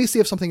 well, let me see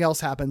if something else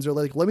happens, or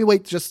like, let me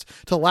wait just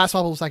till the last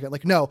possible second.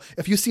 Like, no,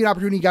 if you see an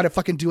opportunity, you got to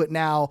fucking do it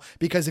now,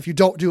 because if you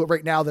don't do it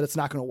right now, then it's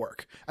not going to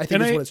work. I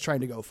think that's what it's trying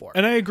to go for.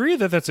 And I agree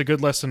that that's a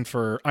good lesson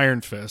for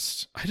Iron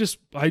Fist. I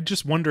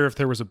just wonder if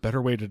there was a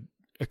better way to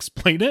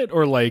explain it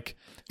or like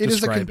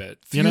describe it.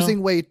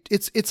 Confusing way.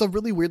 It's a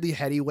really weirdly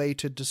heady way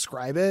to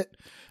describe it.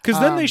 Because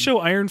then they show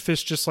Iron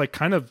Fist just like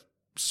kind of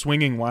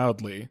swinging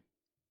wildly.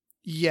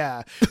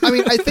 Yeah. I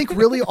mean, I think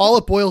really all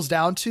it boils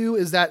down to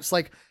is that it's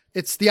like,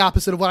 it's the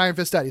opposite of what Iron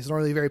Fist does. He's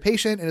normally very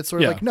patient, and it's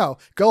sort of like, no,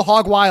 go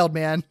hog wild,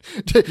 man.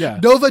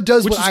 Nova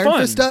does what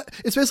Iron Fist does.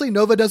 It's basically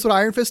Nova does what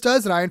Iron Fist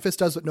does, and Iron Fist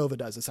does what Nova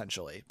does,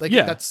 essentially. Like,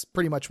 that's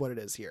pretty much what it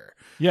is here.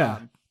 Yeah.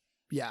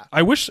 Yeah.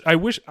 I wish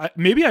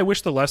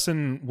the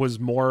lesson was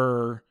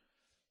more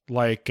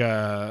like,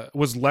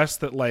 was less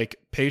that like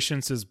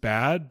patience is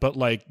bad, but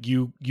like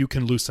you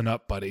can loosen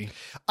up, buddy.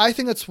 I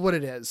think that's what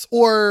it is.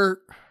 Or,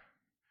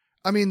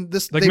 I mean,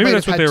 this, like, maybe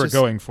that's what they were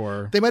going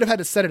for. They might've had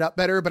to set it up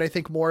better, but I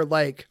think more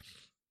like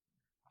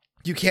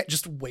you can't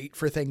just wait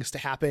for things to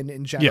happen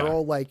in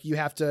general. Like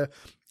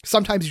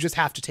sometimes you just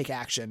have to take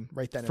action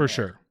right then. For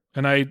sure.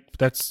 And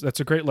that's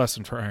a great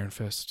lesson for Iron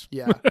Fist.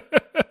 Yeah.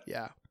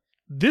 Yeah.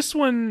 This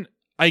one,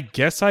 I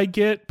guess I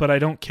get, but I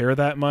don't care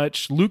that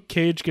much. Luke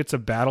Cage gets a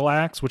battle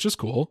axe, which is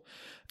cool.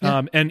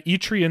 Yeah. And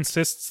Eitri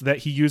insists that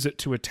he use it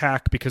to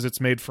attack because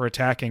it's made for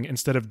attacking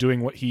instead of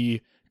doing what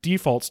he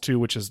defaults to,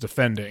 which is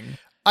defending.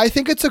 I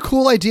think it's a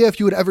cool idea if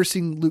you had ever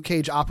seen Luke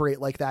Cage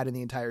operate like that in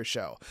the entire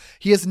show.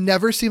 He has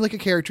never seemed like a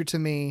character to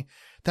me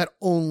that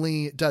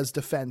only does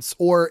defense,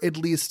 or at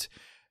least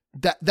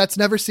that's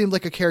never seemed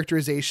like a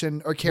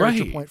characterization or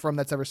character point for him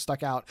that's ever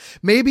stuck out.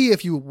 Maybe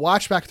if you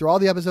watch back through all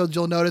the episodes,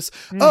 you'll notice,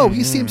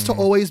 he seems to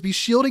always be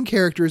shielding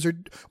characters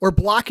or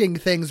blocking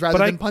things rather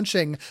than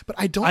punching. But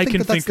I don't think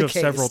that's the case. I can think of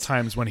several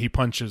times when he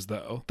punches,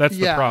 though. That's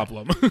the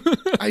problem.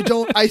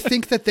 I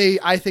think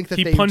that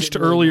he punched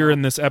earlier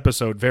in this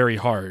episode very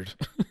hard.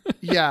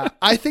 Yeah.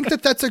 I think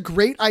that's a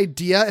great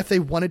idea if they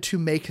wanted to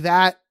make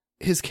that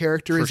his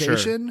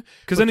characterization.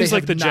 Because then he's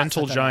like the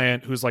gentle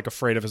giant who's like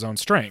afraid of his own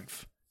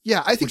strength.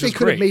 Yeah, I think they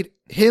could have made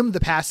him the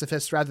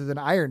pacifist rather than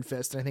Iron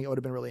Fist, and I think it would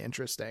have been really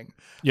interesting.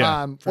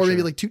 Yeah, or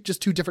maybe like two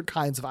different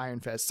kinds of Iron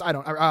Fists.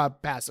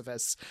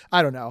 Pacifists.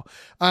 I don't know.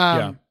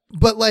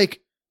 But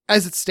like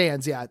as it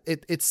stands, yeah,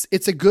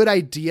 it's a good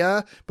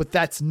idea, but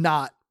that's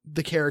not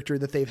the character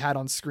that they've had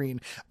on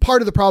screen.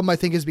 Part of the problem, I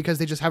think, is because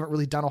they just haven't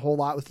really done a whole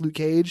lot with Luke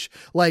Cage.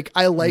 Like,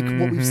 I like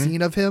what we've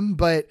seen of him,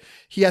 but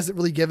he hasn't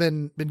really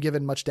been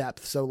given much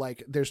depth. So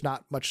like, there's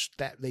not much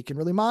that they can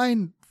really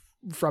mine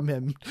from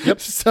him. Yep.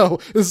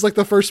 So this is like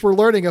the first we're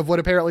learning of what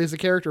apparently is a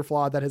character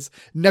flaw that has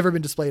never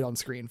been displayed on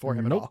screen for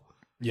him at all.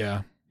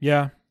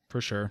 Yeah,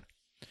 for sure.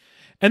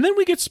 And then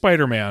we get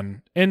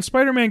Spider-Man, and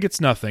Spider-Man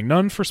gets nothing.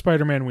 None for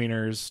Spider-Man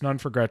wieners, none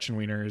for Gretchen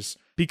wieners,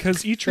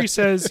 because Eitri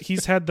says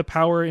he's had the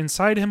power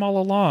inside him all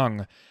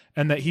along,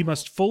 and that he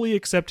must fully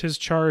accept his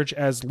charge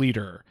as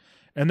leader.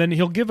 And then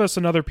he'll give us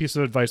another piece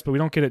of advice, but we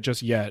don't get it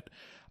just yet.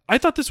 I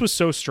thought this was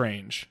so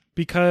strange,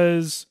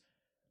 because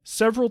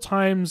several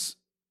times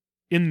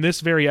in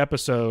this very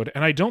episode,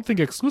 and I don't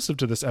think exclusive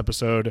to this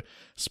episode,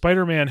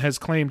 Spider-Man has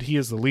claimed he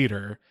is the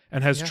leader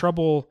and has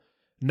trouble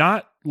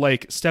not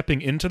like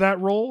stepping into that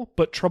role,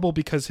 but trouble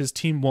because his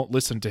team won't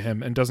listen to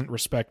him and doesn't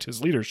respect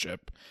his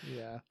leadership.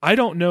 Yeah. I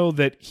don't know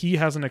that he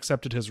hasn't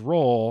accepted his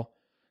role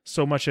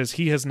so much as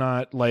he has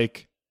not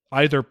like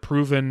either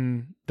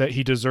proven that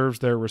he deserves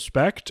their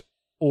respect,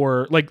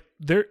 or like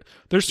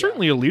there's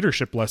certainly a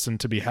leadership lesson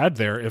to be had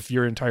there if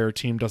your entire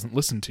team doesn't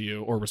listen to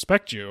you or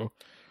respect you.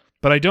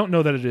 But I don't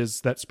know that it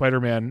is that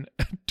Spider-Man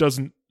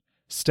doesn't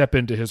step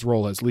into his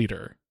role as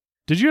leader.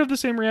 Did you have the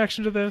same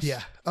reaction to this?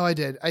 Yeah. Oh, I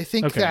did. I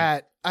think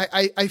that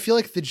I feel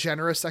like the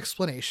generous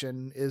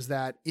explanation is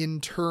that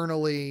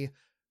internally,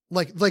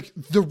 like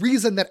the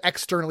reason that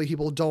externally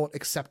people don't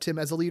accept him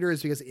as a leader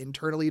is because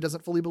internally he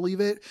doesn't fully believe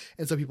it.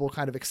 And so people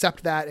kind of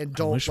accept that and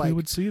don't. I wish we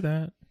would see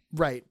that.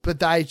 Right.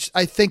 But I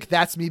think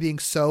that's me being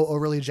so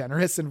overly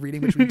generous and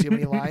reading between too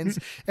many lines.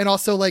 And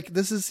also, like,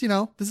 this is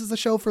a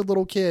show for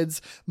little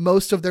kids.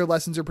 Most of their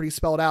lessons are pretty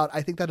spelled out.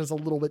 I think that is a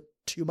little bit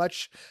too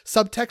much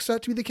subtext for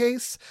that to be the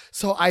case.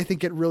 So I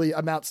think it really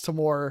amounts to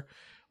more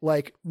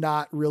like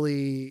not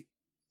really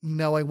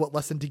knowing what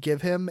lesson to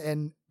give him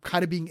and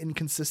kind of being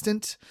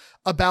inconsistent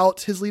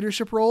about his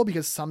leadership role,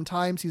 because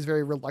sometimes he's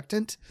very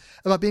reluctant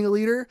about being a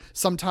leader.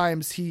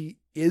 Sometimes he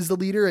is the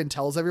leader and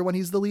tells everyone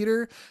he's the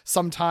leader.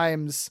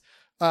 Sometimes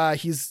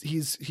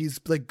he's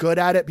like good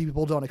at it, but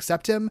people don't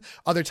accept him.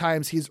 Other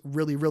times he's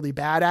really, really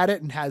bad at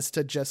it and has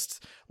to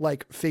just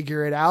like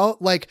figure it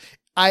out. Like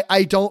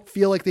I don't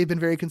feel like they've been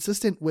very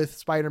consistent with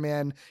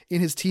Spider-Man in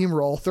his team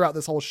role throughout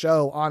this whole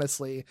show,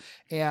 honestly.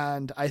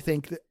 And I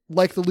think that,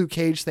 like the Luke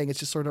Cage thing, it's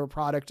just sort of a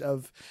product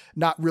of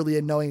not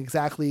really knowing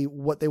exactly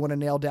what they want to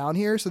nail down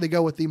here. So they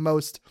go with the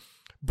most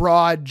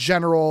broad,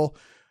 general,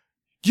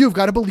 you've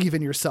got to believe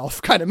in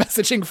yourself kind of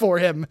messaging for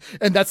him.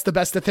 And that's the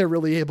best that they're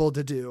really able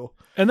to do.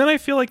 And then I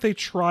feel like they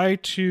try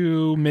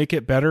to make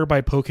it better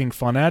by poking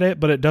fun at it,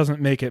 but it doesn't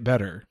make it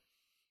better.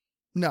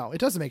 No, it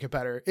doesn't make it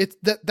better.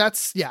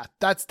 That's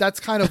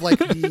kind of like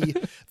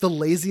the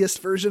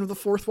laziest version of the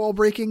fourth wall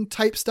breaking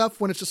type stuff,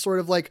 when it's just sort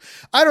of like,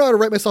 I don't know how to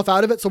write myself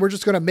out of it, so we're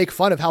just going to make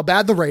fun of how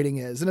bad the writing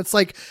is. And it's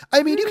like,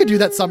 I mean, you can do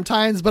that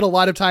sometimes, but a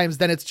lot of times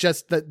then it's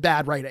just the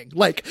bad writing.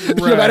 Like,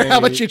 no matter how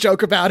much you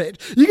joke about it,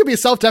 you can be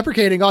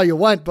self-deprecating all you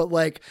want, but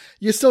like,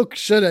 you still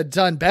should have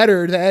done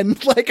better than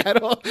like, I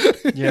don't.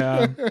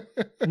 Yeah,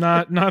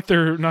 not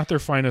their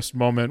finest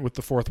moment with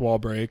the fourth wall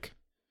break.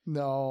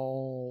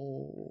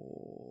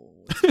 No.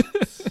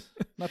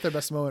 Not their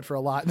best moment for a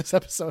lot in this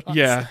episode,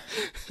 honestly. Yeah.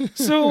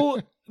 So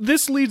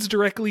this leads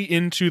directly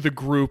into the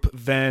group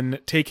then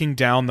taking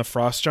down the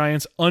Frost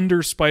Giants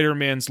under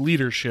Spider-Man's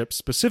leadership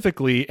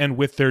specifically, and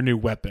with their new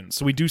weapons.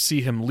 So we do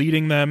see him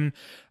leading them.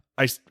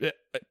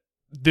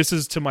 This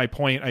is to my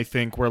point, I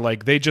think, where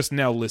like they just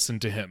now listen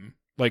to him.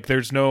 Like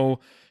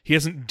he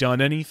hasn't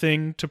done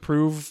anything to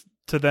prove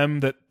to them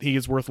that he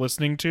is worth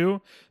listening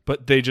to,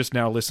 but they just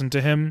now listen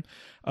to him.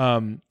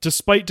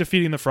 Despite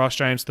defeating the Frost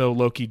Giants, though,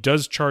 Loki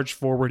does charge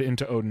forward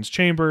into Odin's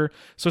chamber,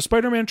 so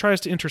Spider-Man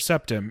tries to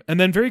intercept him, and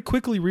then very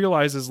quickly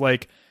realizes,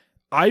 like,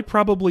 I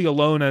probably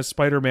alone as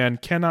Spider-Man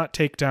cannot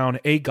take down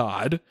a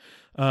god.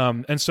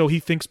 And so he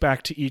thinks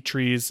back to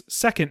Eitree's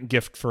second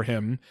gift for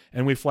him,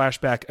 and we flash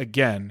back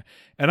again.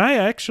 And I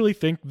actually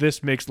think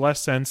this makes less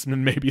sense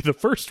than maybe the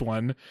first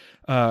one.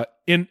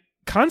 In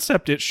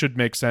concept, it should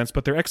make sense,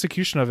 but their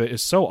execution of it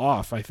is so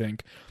off, I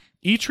think.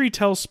 Eitree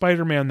tells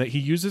Spider-Man that he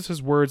uses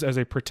his words as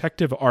a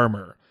protective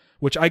armor,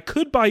 which I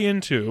could buy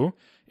into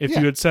if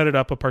you had set it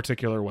up a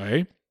particular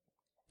way.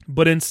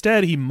 But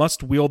instead, he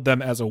must wield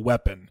them as a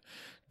weapon.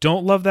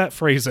 Don't love that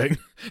phrasing,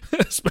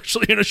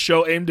 especially in a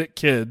show aimed at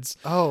kids.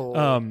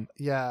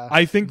 Yeah.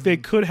 I think they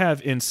could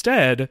have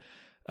instead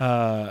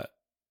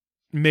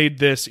made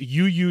this,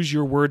 you use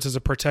your words as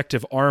a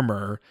protective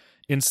armor.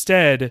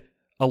 Instead,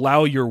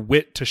 allow your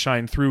wit to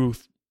shine through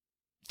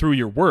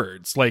your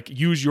words. Like,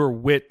 use your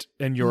wit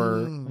and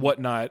your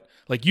whatnot.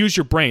 Like, use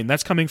your brain.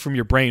 That's coming from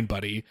your brain,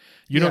 buddy.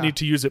 You don't need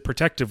to use it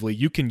protectively.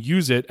 You can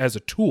use it as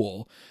a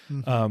tool.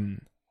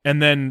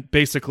 And then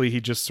basically he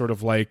just sort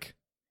of like,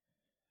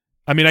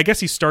 I mean, I guess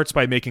he starts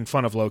by making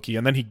fun of Loki,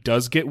 and then he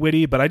does get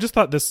witty, but I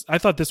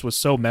thought this was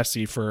so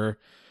messy for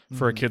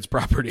a kid's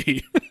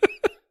property.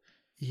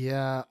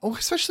 Yeah. Oh,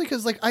 especially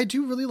because, like, I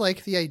do really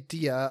like the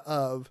idea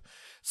of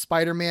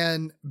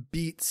Spider-Man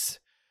beats.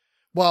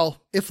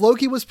 Well, if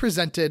Loki was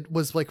presented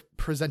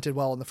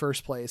well in the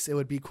first place, it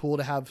would be cool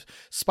to have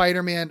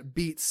Spider-Man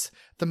beats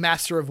the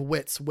Master of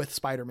Wits with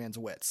Spider-Man's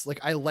wits. Like,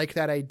 I like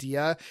that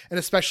idea. And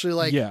especially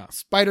like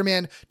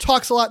Spider-Man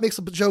talks a lot, makes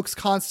jokes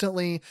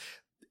constantly,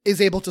 is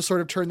able to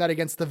sort of turn that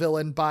against the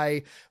villain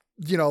by,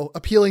 you know,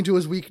 appealing to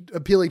his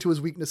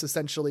weakness,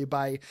 essentially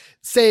by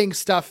saying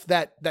stuff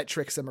that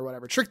tricks him or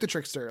whatever. Trick the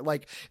trickster.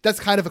 Like, that's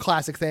kind of a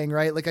classic thing,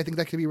 right? Like, I think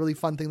that could be a really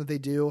fun thing that they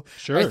do.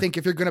 Sure. I think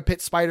if you're going to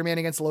pit Spider-Man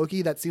against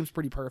Loki, that seems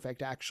pretty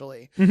perfect,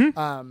 actually.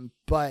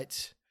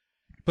 But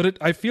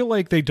I feel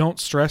like they don't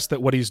stress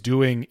that what he's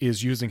doing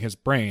is using his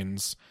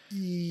brains.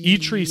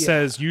 Eitree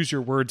says, use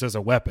your words as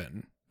a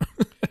weapon.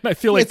 And I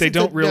feel like they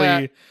don't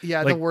really...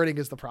 the wording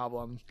is the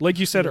problem. Like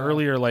you said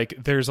earlier, like,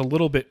 there's a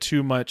little bit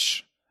too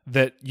much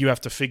that you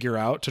have to figure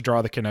out to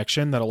draw the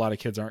connection that a lot of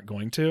kids aren't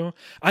going to.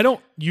 I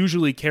don't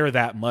usually care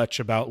that much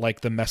about,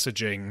 like, the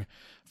messaging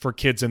for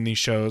kids in these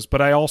shows,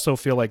 but I also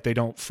feel like they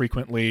don't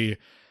frequently,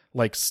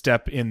 like,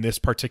 step in this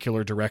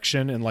particular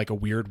direction in, like, a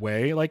weird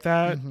way like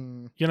that,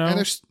 you know?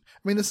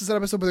 And this is an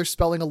episode where they're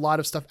spelling a lot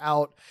of stuff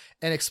out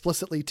and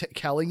explicitly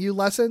telling you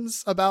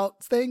lessons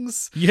about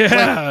things.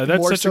 Yeah, like,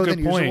 that's such so a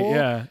good point. Usual.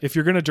 Yeah, if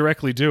you're going to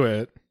directly do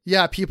it.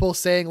 Yeah, people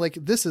saying, like,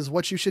 this is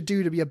what you should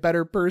do to be a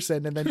better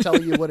person, and then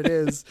telling you what it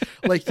is.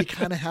 Like, you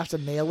kind of have to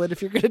nail it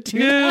if you're going to do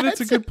that. Yeah, that's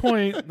a good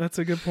point. That's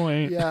a good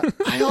point. Yeah.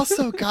 I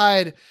also,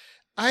 God,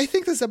 I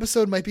think this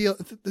episode might be,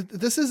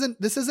 this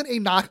isn't a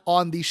knock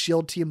on the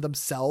S.H.I.E.L.D. team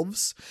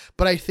themselves,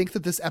 but I think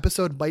that this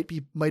episode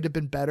might have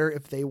been better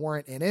if they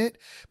weren't in it,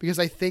 because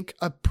I think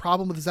a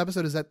problem with this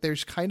episode is that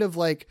there's kind of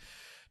like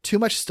too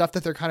much stuff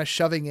that they're kind of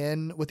shoving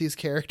in with these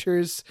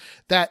characters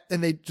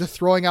and they just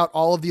throwing out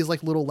all of these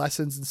like little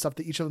lessons and stuff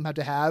that each of them had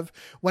to have,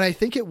 when I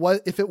think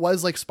if it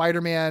was like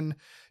Spider-Man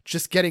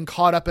just getting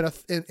caught up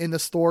in the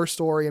Thor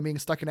story and being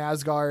stuck in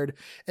Asgard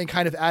and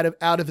kind of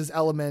out of his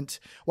element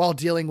while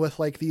dealing with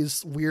like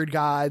these weird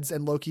gods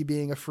and Loki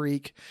being a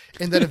freak,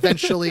 and then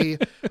eventually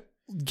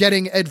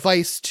getting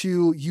advice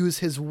to use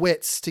his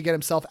wits to get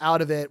himself out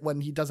of it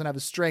when he doesn't have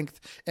his strength,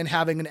 and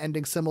having an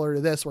ending similar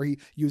to this where he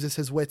uses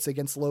his wits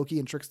against Loki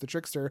and tricks the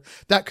trickster.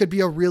 That could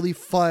be a really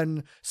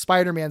fun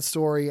Spider-Man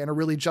story and a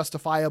really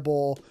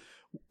justifiable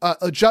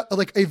a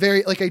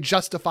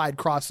justified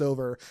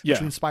crossover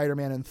between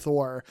Spider-Man and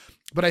Thor.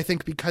 But I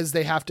think because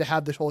they have to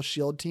have the whole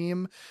S.H.I.E.L.D.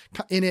 team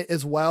in it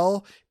as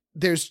well,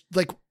 there's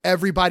like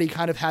everybody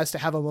kind of has to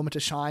have a moment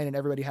to shine, and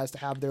everybody has to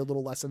have their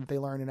little lesson that they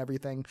learn and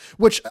everything,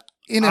 which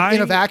in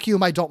a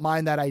vacuum, I don't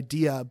mind that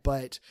idea,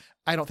 but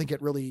I don't think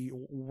it really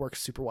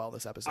works super well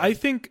this episode. I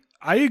think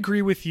I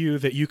agree with you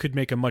that you could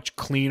make a much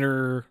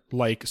cleaner,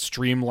 like,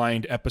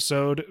 streamlined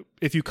episode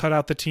if you cut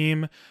out the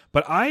team,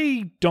 but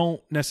I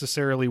don't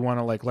necessarily want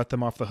to like let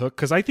them off the hook,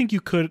 because I think you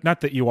could,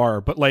 not that you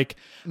are, but like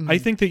I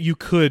think that you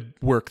could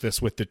work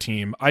this with the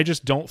team. I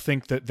just don't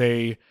think that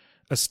they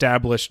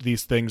established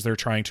these things they're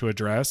trying to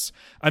address.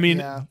 I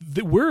mean,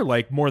 we're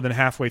like more than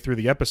halfway through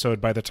the episode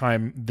by the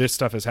time this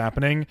stuff is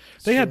happening.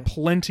 They had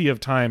plenty of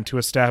time to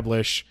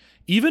establish,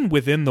 even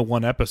within the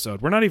one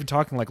episode. We're not even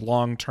talking like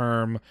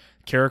long-term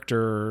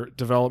character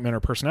development or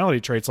personality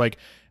traits. Like,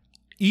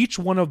 each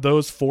one of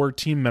those 4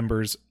 team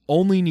members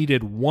only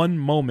needed one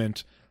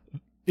moment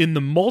in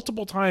the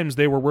multiple times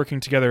they were working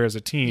together as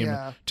a team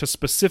to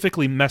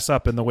specifically mess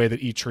up in the way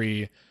that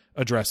Eitree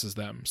addresses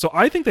them. So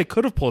I think they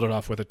could have pulled it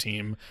off with a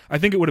team. I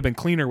think it would have been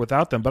cleaner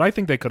without them, but I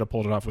think they could have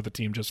pulled it off with a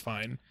team just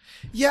fine.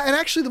 Yeah, and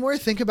actually the more I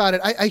think about it,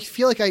 I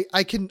feel like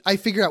I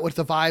figure out what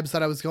the vibes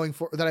that I was going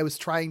for, that I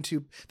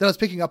was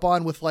picking up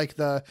on with like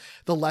the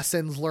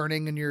lessons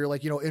learning and your,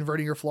 like, you know,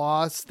 inverting your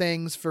flaws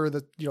things for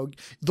the, you know,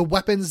 the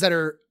weapons that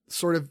are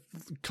sort of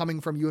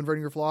coming from you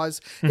inverting your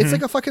flaws. It's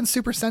like a fucking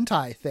Super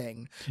Sentai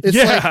thing. It's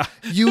like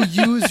you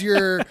use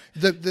your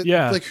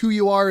like who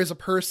you are as a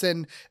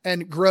person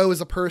and grow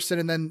as a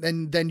person,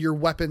 and then your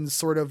weapons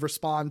sort of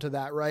respond to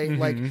that, right?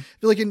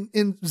 Like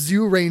in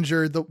Zoo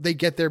Ranger, they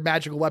get their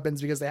magical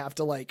weapons because they have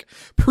to like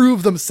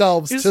prove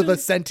themselves to the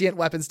sentient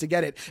weapons to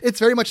get it. It's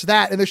very much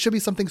that, and there should be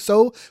something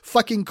so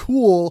fucking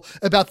cool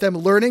about them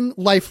learning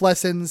life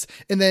lessons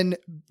and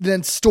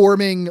then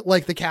storming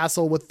like the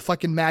castle with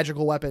fucking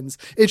magical weapons.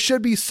 It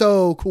should be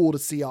so cool to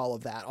see all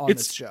of that on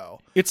this show.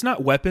 It's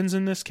not weapons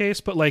in this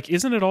case, but like,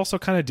 isn't it also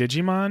kind of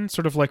Digimon,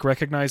 sort of like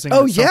recognizing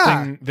that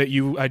something that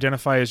you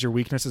identify as your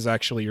weakness is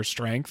actually your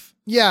strength?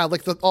 Yeah,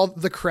 like all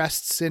the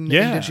crests in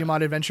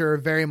Digimon Adventure are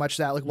very much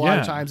that. Like a lot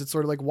of times it's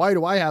sort of like, why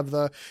do I have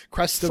the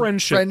crest of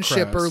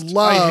friendship or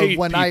love I hate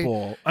when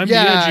people. I'm the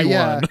edgy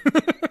one.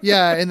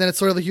 Yeah, and then it's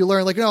sort of like you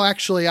learn like, no,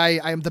 actually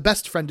I am the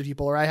best friend to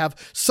people, or I have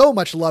so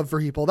much love for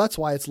people. That's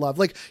why it's love.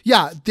 Like,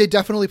 yeah, they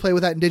definitely play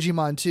with that in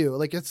Digimon too.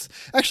 Like it's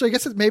actually, I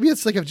guess maybe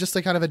it's like just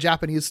like kind of a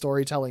Japanese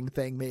storytelling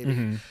thing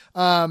maybe.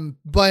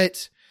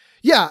 But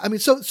yeah, I mean,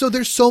 so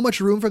there's so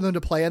much room for them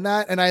to play in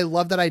that, and I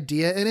love that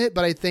idea in it,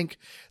 but I think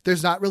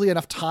there's not really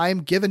enough time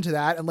given to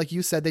that, and like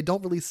you said, they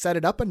don't really set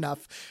it up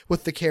enough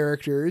with the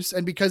characters,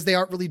 and because they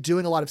aren't really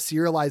doing a lot of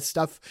serialized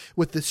stuff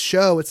with this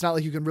show, it's not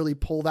like you can really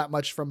pull that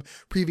much from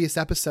previous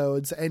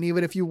episodes, and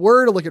even if you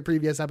were to look at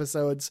previous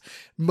episodes,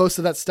 most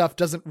of that stuff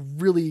doesn't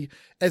really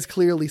as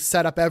clearly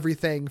set up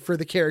everything for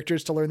the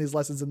characters to learn these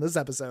lessons in this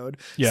episode.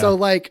 So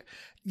like,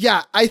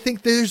 yeah, I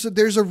think there's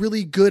a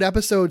really good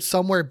episode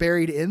somewhere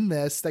buried in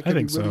this that could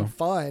be really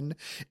fun.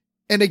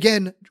 And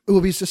again, it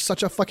would be just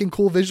such a fucking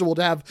cool visual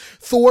to have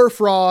Thor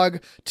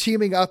Frog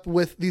teaming up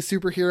with these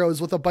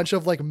superheroes with a bunch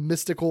of like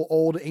mystical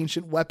old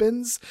ancient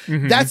weapons.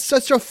 That's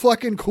such a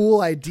fucking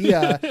cool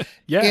idea.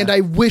 And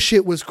I wish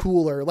it was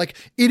cooler. Like,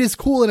 it is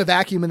cool in a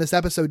vacuum in this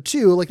episode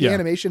too. Like the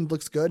animation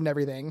looks good and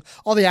everything.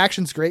 All the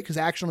action's great because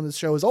action on this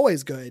show is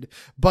always good.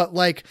 But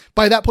like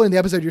by that point in the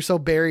episode, you're so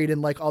buried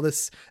in like all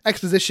this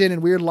exposition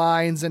and weird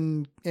lines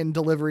and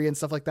delivery and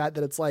stuff like that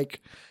it's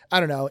like, I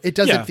don't know. It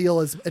doesn't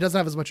it doesn't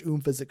have as much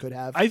oomph as it could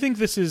have. I think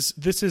this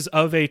is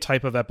of a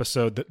type of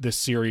episode that this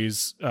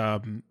series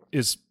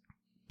is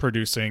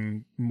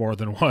producing more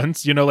than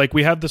once. You know, like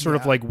we have the sort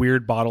of like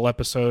weird bottle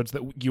episodes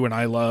that you and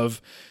I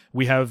love.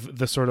 We have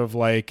the sort of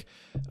like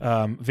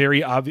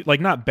very obvious,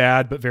 like not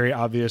bad, but very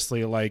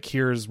obviously like,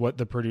 here's what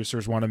the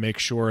producers want to make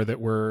sure that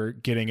we're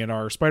getting in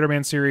our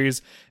Spider-Man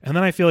series. And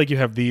then I feel like you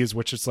have these,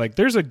 which is like,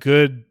 there's a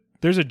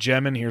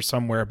gem in here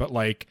somewhere, but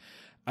like,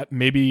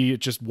 maybe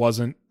it just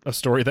wasn't a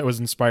story that was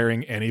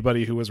inspiring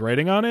anybody who was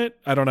writing on it.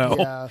 I don't know.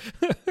 Yeah.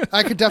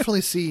 I could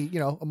definitely see,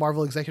 a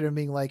Marvel executive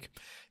being like,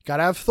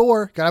 gotta have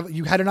Thor,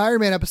 you had an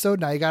Iron Man episode,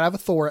 now you gotta have a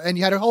Thor, and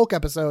you had a Hulk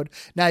episode,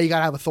 now you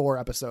gotta have a Thor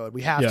episode.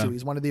 We have to.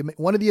 He's one of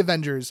the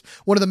Avengers,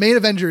 one of the main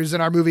Avengers in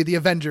our movie, The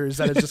Avengers,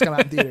 that has just come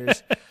out in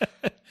theaters.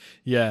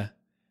 Yeah.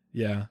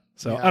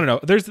 So I don't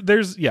know.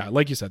 There's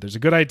like you said, there's a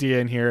good idea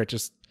in here. It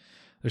just,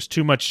 there's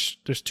too much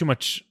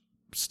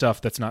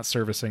stuff that's not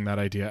servicing that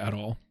idea at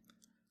all.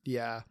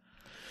 Yeah.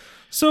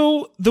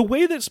 So the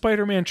way that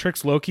Spider-Man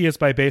tricks Loki is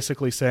by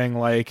basically saying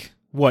like,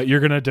 what, you're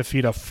going to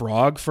defeat a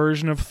frog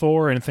version of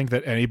Thor and think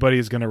that anybody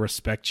is going to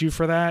respect you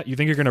for that? You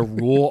think you're going to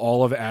rule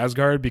all of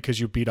Asgard because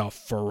you beat a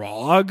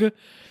frog?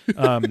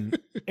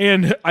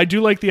 And I do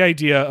like the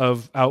idea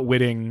of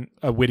outwitting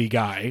a witty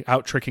guy,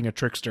 out-tricking a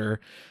trickster.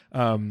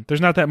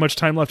 There's not that much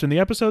time left in the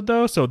episode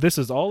though, so this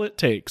is all it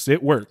takes.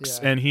 It works.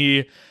 Yeah.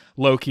 And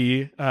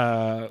Loki,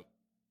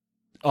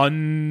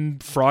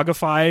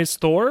 unfrogifies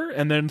Thor,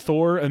 and then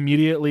Thor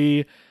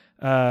immediately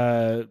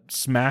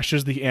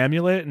smashes the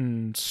amulet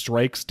and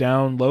strikes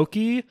down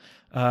Loki.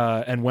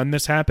 And when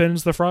this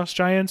happens, the frost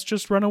giants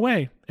just run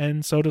away,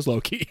 and so does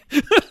Loki.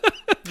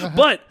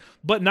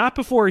 But not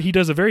before he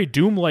does a very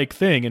Doom-like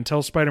thing and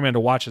tells Spider-Man to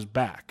watch his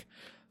back.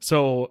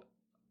 So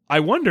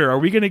I wonder, are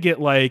we going to get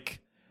like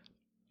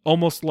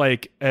almost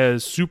like a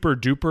super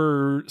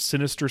duper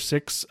Sinister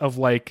Six of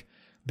like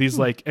these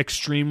like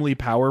extremely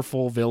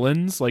powerful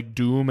villains like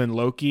Doom and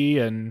Loki,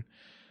 and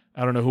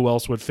I don't know who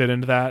else would fit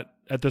into that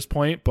at this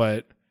point,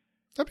 but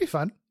that'd be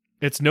fun.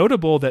 It's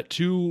notable that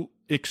two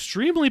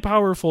extremely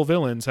powerful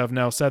villains have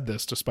now said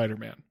this to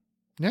Spider-Man.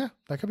 Yeah,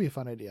 that could be a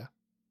fun idea.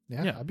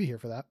 Yeah. I'd be here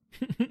for that.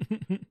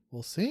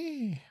 We'll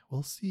see.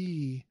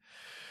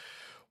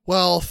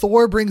 Well,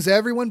 Thor brings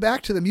everyone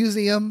back to the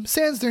museum,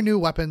 sands their new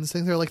weapons,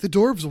 and they're like, the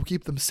dwarves will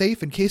keep them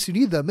safe in case you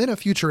need them in a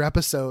future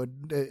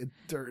episode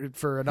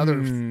for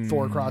another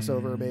Thor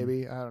crossover,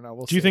 maybe. I don't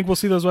know. Do you think we'll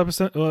see those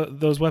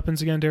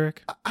weapons again,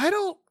 Derek? I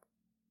don't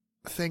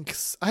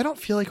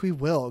feel like we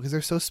will, because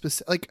they're so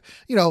specific. Like,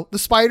 the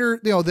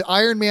spider, the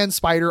Iron Man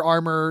spider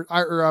armor,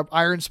 or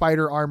Iron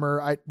Spider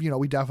armor,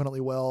 we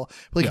definitely will.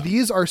 But like,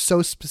 these are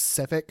so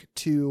specific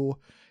to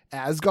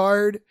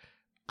Asgard.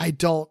 I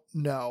don't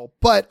know,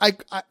 but I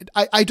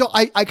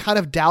kind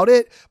of doubt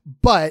it,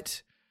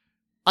 but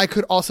I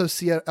could also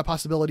see a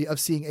possibility of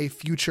seeing a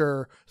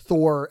future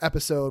Thor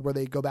episode where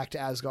they go back to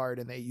Asgard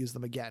and they use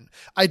them again.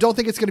 I don't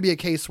think it's going to be a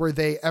case where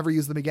they ever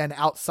use them again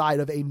outside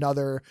of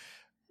another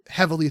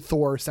heavily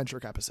Thor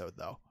centric episode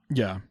though.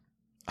 Yeah.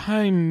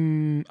 I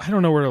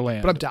don't know where to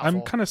land. But I'm doubtful.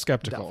 I'm kind of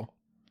skeptical.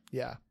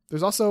 Yeah.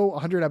 There's also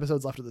 100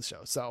 episodes left of this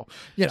show. So,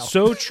 you know.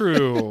 So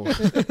true.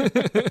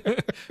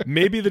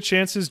 Maybe the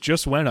chances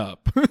just went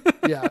up.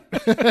 Yeah.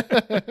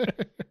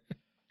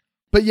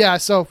 But yeah,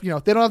 so, you know,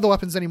 they don't have the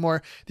weapons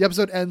anymore. The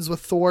episode ends with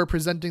Thor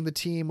presenting the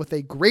team with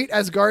a great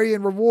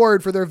Asgardian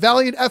reward for their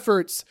valiant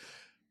efforts.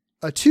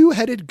 A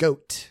 2-headed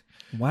goat.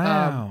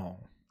 Wow.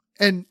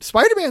 And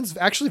Spider-Man's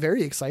actually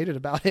very excited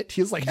about it.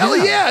 He's like, hell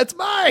yeah, it's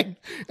mine.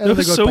 And That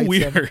was so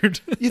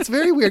weird. It's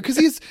very weird because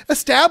he's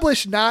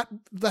established not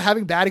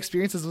having bad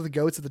experiences with the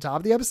goats at the top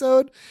of the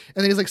episode.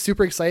 And then he's like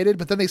super excited,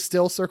 but then they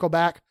still circle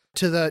back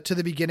to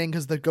the beginning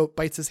because the goat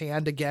bites his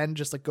hand again,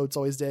 just like goats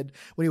always did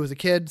when he was a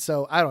kid.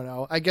 So I don't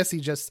know. I guess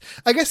he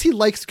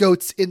likes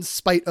goats in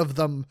spite of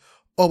them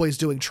always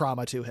doing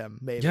trauma to him.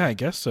 Maybe. Yeah, I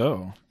guess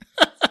so.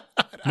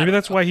 Maybe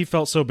that's why he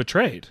felt so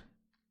betrayed.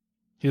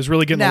 He was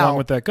really getting along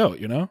with that goat,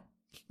 you know?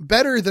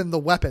 Better than the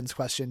weapons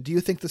question. Do you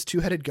think this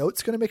 2-headed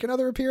goat's going to make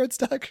another appearance,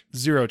 Doug?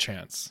 0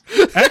 chance.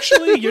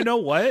 Actually, you know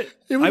what?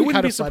 I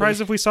wouldn't be surprised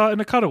if we saw it in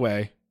a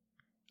cutaway.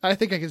 I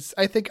think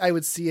I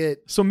would see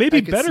it. So maybe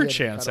better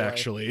chance,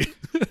 actually.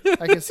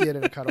 I can see it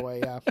in a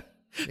cutaway. Yeah.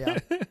 Yeah.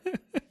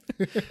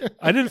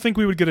 I didn't think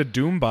we would get a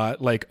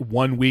Doombot like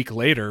 1 week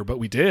later, but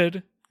we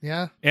did.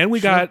 Yeah. And we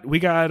got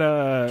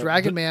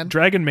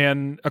Dragon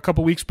Man a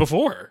couple weeks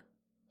before.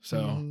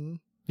 So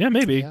yeah,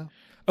 maybe. Yeah.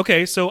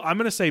 Okay, so I'm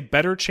going to say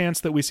better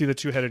chance that we see the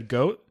 2-headed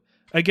goat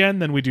again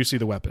than we do see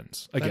the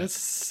weapons again. That is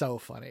so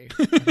funny.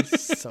 That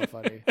is so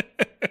funny.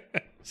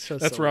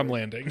 That's where I'm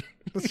landing.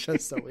 It's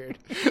just so weird.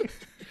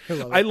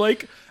 I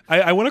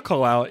want to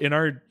call out in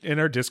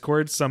our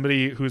Discord,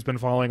 somebody who's been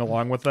following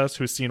along with us,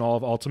 who's seen all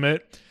of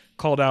Ultimate,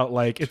 called out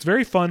like, it's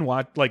very fun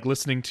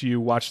listening to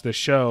you watch this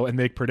show and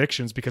make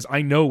predictions because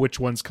I know which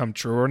ones come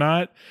true or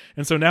not.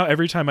 And so now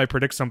every time I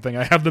predict something,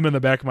 I have them in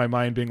the back of my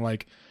mind being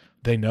like,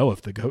 they know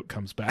if the goat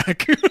comes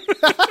back.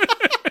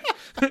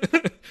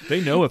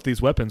 They know if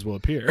these weapons will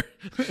appear.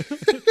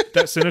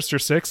 That Sinister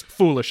Six,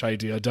 foolish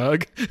idea,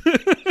 Doug.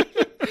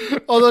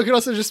 Although it could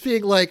also just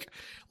being like,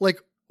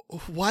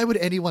 why would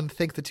anyone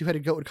think the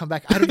 2-headed goat would come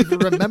back? I don't even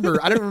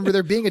remember. I don't remember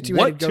there being a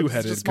 2-headed goat. It's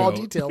just a small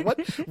detail. What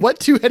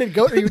 2-headed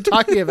goat are you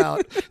talking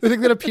about? The thing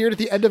that appeared at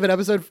the end of an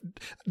episode,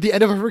 the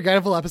end of a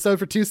forgettable episode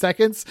for 2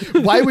 seconds.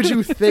 Why would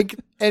you think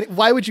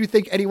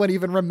anyone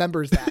even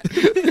remembers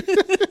that?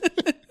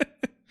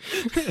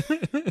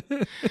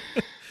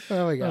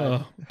 Oh my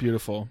god! Oh,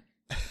 beautiful.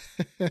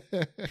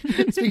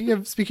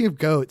 Speaking of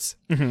goats,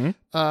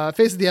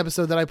 face of the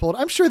episode that I pulled,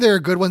 I'm sure there are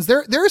good ones.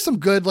 There are some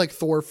good like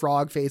Thor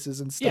frog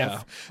faces and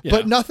stuff,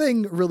 but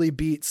nothing really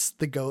beats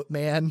the goat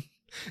man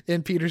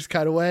in Peter's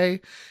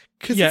cutaway.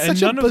 Yeah,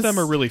 and none of them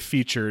are really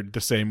featured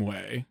the same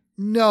way.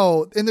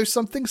 No, and there's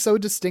something so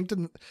distinct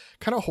and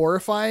kind of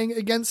horrifying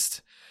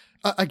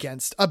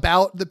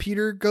about the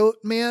Peter goat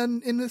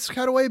man in this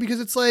cutaway,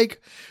 because it's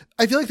like,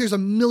 I feel like there's a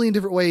million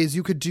different ways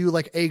you could do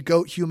like a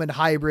goat human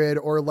hybrid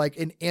or like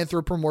an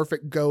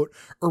anthropomorphic goat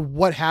or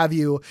what have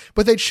you,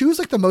 but they choose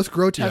like the most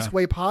grotesque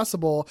way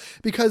possible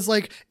because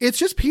like it's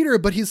just Peter,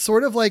 but he's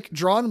sort of like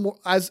drawn more,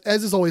 as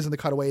is always in the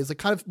cutaways, like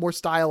kind of more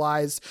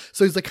stylized.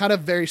 So he's like kind of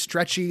very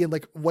stretchy and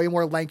like way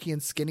more lanky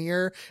and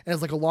skinnier and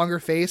has like a longer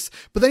face,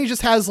 but then he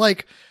just has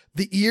like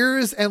the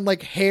ears and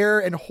like hair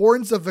and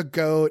horns of a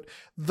goat,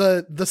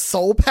 the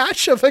soul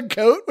patch of a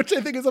goat, which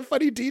I think is a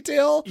funny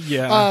detail.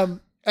 Yeah.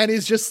 And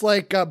he's just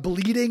like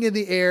bleeding in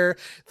the air.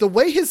 The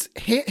way his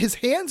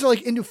hands are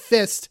like into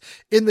fist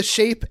in the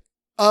shape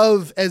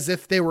of as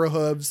if they were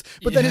hooves,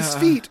 but then his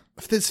feet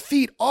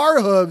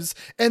are hooves,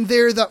 and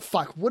they're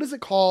what is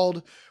it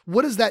called?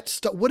 What is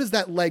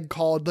that leg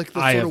called? Like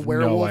the sort of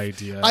werewolf. No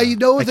idea. I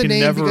know the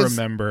name. I can never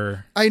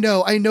remember. I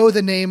know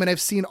the name, and I've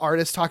seen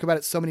artists talk about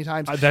it so many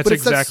times. That's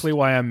exactly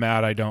why I'm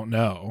mad I don't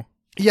know.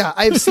 Yeah,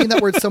 I've seen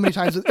that word so many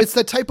times. It's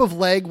the type of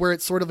leg where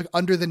it's sort of like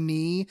under the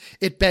knee,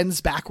 it bends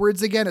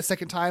backwards again a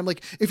second time.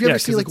 Like if you ever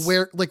see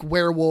like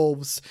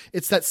werewolves,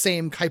 it's that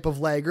same type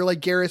of leg, or like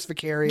Garrus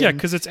Vicarian. Yeah,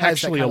 because it's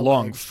actually a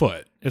long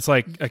foot. It's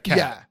like a cat.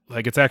 Yeah.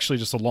 Like it's actually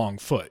just a long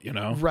foot, you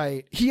know?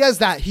 Right. He has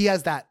that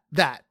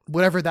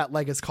whatever that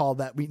leg is called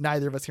that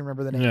neither of us can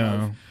remember the name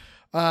of.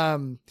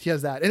 He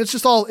has that, and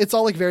it's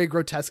all like very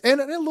grotesque,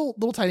 and a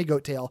little tiny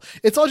goat tail.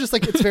 It's all just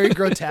like, it's very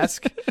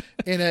grotesque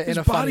in a funny way. His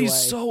body's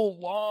so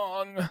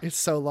long. It's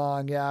so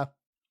long. Yeah.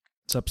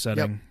 It's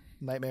upsetting. Yep.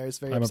 Nightmares.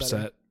 Very I'm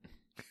upsetting.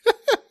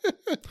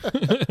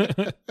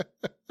 upset.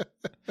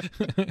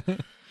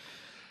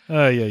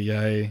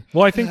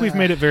 Well, I think we've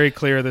made it very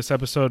clear this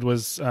episode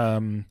was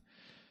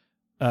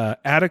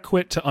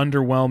adequate to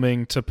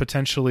underwhelming to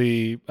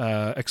potentially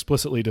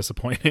explicitly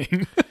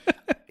disappointing.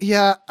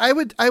 Yeah, I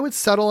would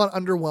settle on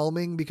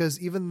underwhelming, because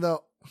even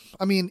though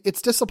I mean,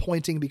 it's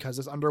disappointing because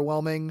it's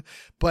underwhelming,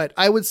 but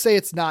I would say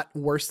it's not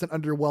worse than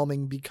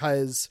underwhelming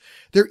because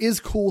there is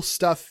cool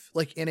stuff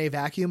like in a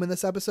vacuum in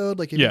this episode.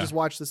 Like if you just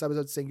watch this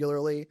episode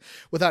singularly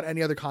without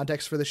any other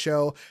context for the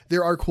show,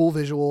 there are cool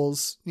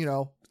visuals. You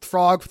know,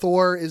 Frog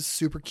Thor is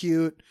super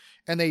cute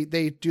and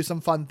they do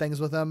some fun things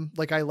with him.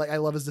 Like I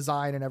love his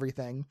design and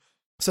everything.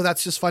 So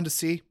that's just fun to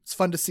see. It's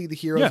fun to see the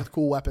heroes with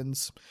cool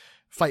weapons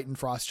fighting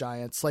frost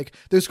giants. Like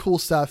there's cool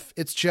stuff.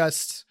 It's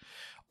just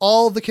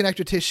all the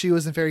connective tissue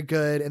isn't very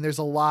good. And there's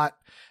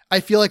I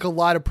feel like a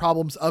lot of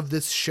problems of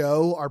this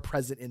show are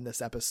present in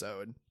this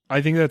episode.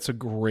 I think that's a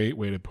great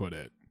way to put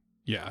it.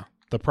 Yeah.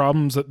 The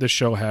problems that this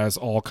show has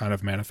all kind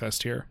of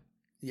manifest here.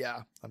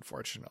 Yeah,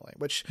 unfortunately.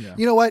 Which,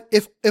 you know what?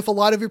 If a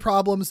lot of your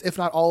problems, if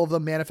not all of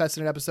them, manifest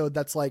in an episode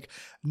that's like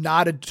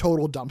not a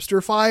total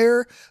dumpster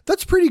fire,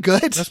 that's pretty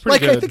good. That's pretty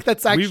good. I think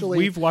that's actually...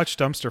 We've watched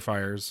dumpster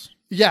fires.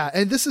 Yeah,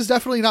 and this is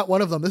definitely not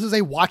one of them. This is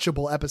a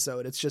watchable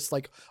episode. It's just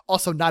like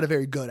also not a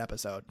very good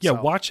episode. Yeah,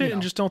 so, watch it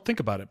and just don't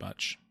think about it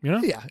much. You know?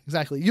 Yeah,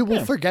 exactly. You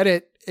will forget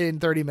it in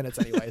 30 minutes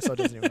anyway, so it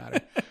doesn't even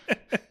matter.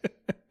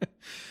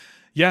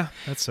 Yeah,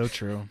 that's so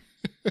true.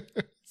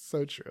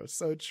 So true.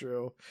 So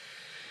true.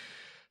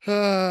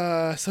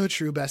 So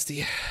true,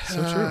 bestie.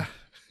 So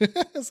true.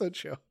 So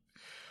true.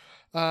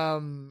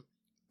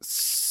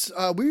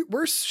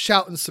 We're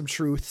shouting some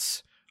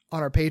truths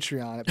on our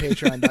Patreon at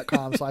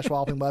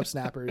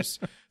patreon.com/wallopingwebsnappers.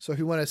 So if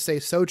you want to say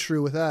so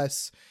true with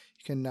us,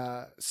 you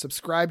can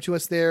subscribe to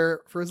us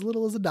there for as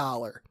little as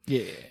 $1.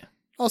 Yeah.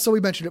 Also, we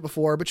mentioned it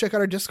before, but check out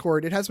our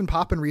Discord. It has been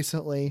popping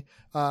recently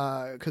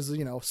because,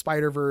 you know,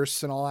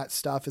 Spider-Verse and all that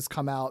stuff has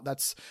come out.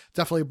 That's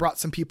definitely brought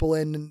some people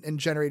in and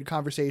generated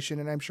conversation,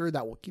 and I'm sure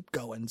that will keep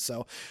going.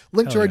 So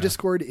link to our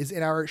Discord is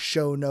in our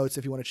show notes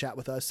if you want to chat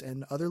with us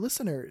and other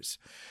listeners.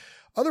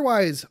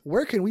 Otherwise,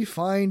 where can we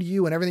find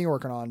you and everything you're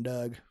working on,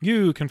 Doug?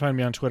 You can find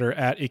me on Twitter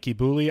at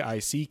IckyBooley,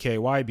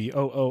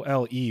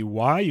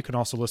 ICKYBOOLEY. You can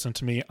also listen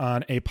to me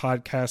on a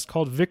podcast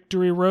called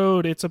Victory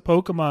Road. It's a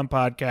Pokemon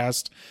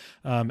podcast.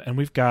 And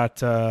we've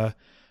got 4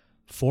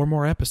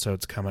 more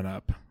episodes coming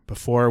up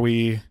before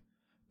we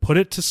put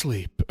it to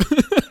sleep.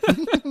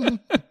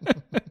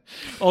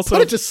 Also,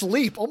 put it to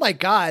sleep. Oh my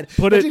God.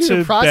 Put it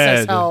to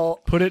bed. How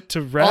put it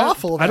to rest.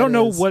 Awful I don't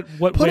know is. what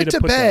put way it to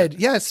put bed. That.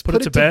 Yes. Put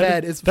it to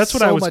bed. Is That's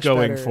what so I was much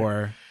going better.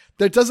 for.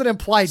 That doesn't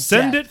imply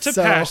Send death, it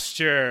to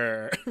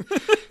pasture.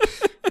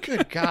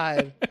 Good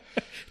God.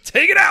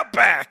 Take it out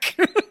back.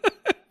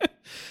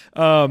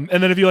 And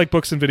then if you like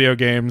books and video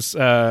games,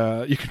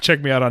 you can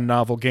check me out on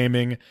Novel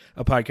Gaming,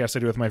 a podcast I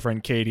do with my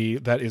friend Katie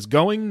that is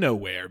going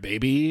nowhere,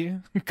 baby.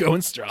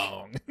 Going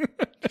strong.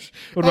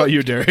 What about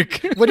you,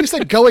 Derek? When you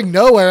said going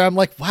nowhere, I'm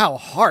like, wow,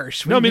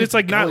 harsh. No, I mean, it's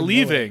like not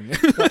leaving.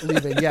 Not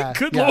leaving, yeah.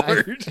 Good yeah,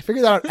 Lord. I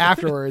figured that out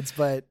afterwards,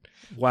 but...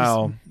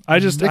 Wow. I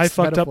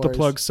fucked up the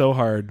plug so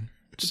hard.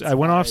 I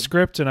went off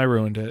script and I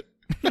ruined it.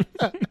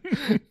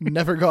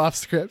 Never go off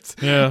script.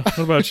 Yeah. What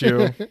about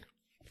you?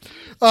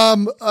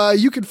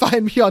 You can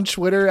find me on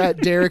Twitter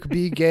at Derek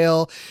B.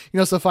 Gale. You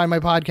can also find my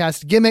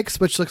podcast Gimmicks,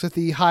 which looks at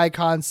the high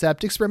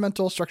concept,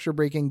 experimental, structure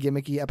breaking,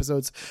 gimmicky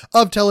episodes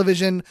of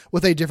television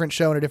with a different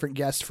show and a different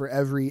guest for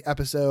every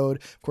episode.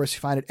 Of course, you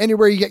find it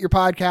anywhere you get your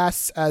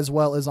podcasts, as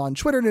well as on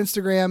Twitter and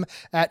Instagram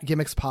at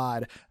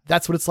GimmicksPod.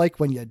 That's what it's like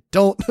when you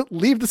don't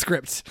leave the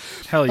script.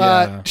 Hell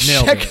yeah.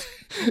 Nailed it.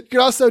 You can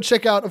also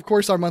check out, of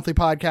course, our monthly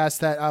podcast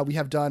that we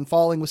have done,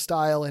 Falling with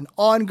Style, an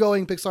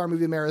ongoing Pixar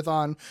movie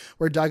marathon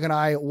where Doug and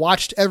I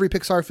watched every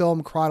Pixar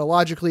film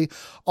chronologically.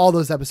 All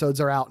those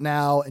episodes are out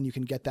now, and you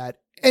can get that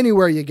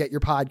anywhere you get your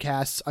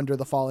podcasts under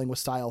the Falling with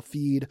Style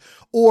feed,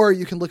 or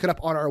you can look it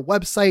up on our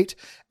website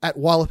at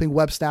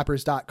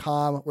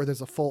wallopingwebsnappers.com, where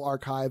there's a full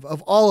archive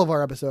of all of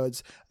our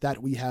episodes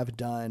that we have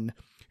done.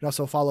 You can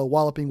also follow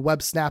Walloping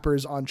Web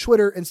Snappers on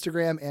Twitter,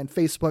 Instagram, and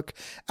Facebook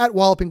at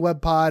Walloping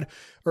Web Pod,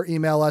 or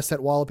email us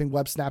at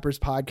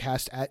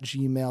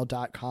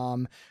wallopingwebsnapperspodcast@gmail.com.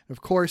 And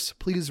of course,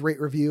 please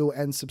rate, review,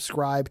 and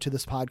subscribe to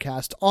this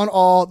podcast on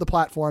all the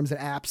platforms and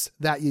apps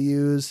that you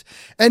use.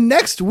 And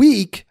next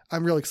week,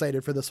 I'm real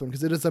excited for this one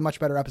because it is a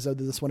much better episode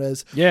than this one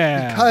is.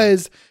 Yeah.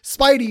 Because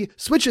Spidey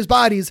switches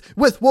bodies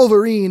with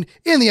Wolverine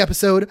in the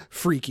episode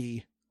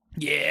Freaky.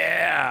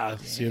 Yeah.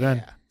 See you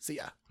then. See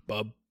ya.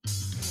 Bub.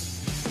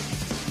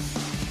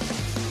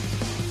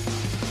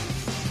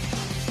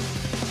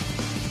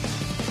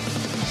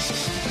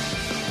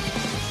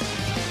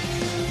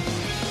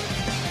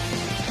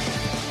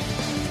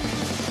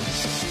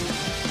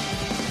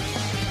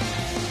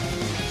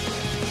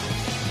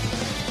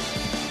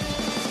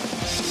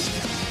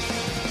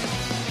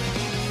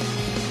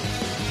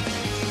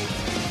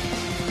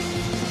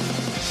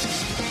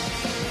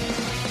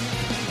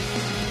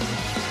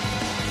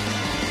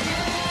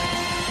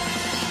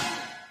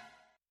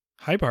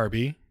 Hi,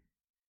 Barbie.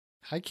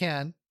 Hi,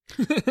 Ken.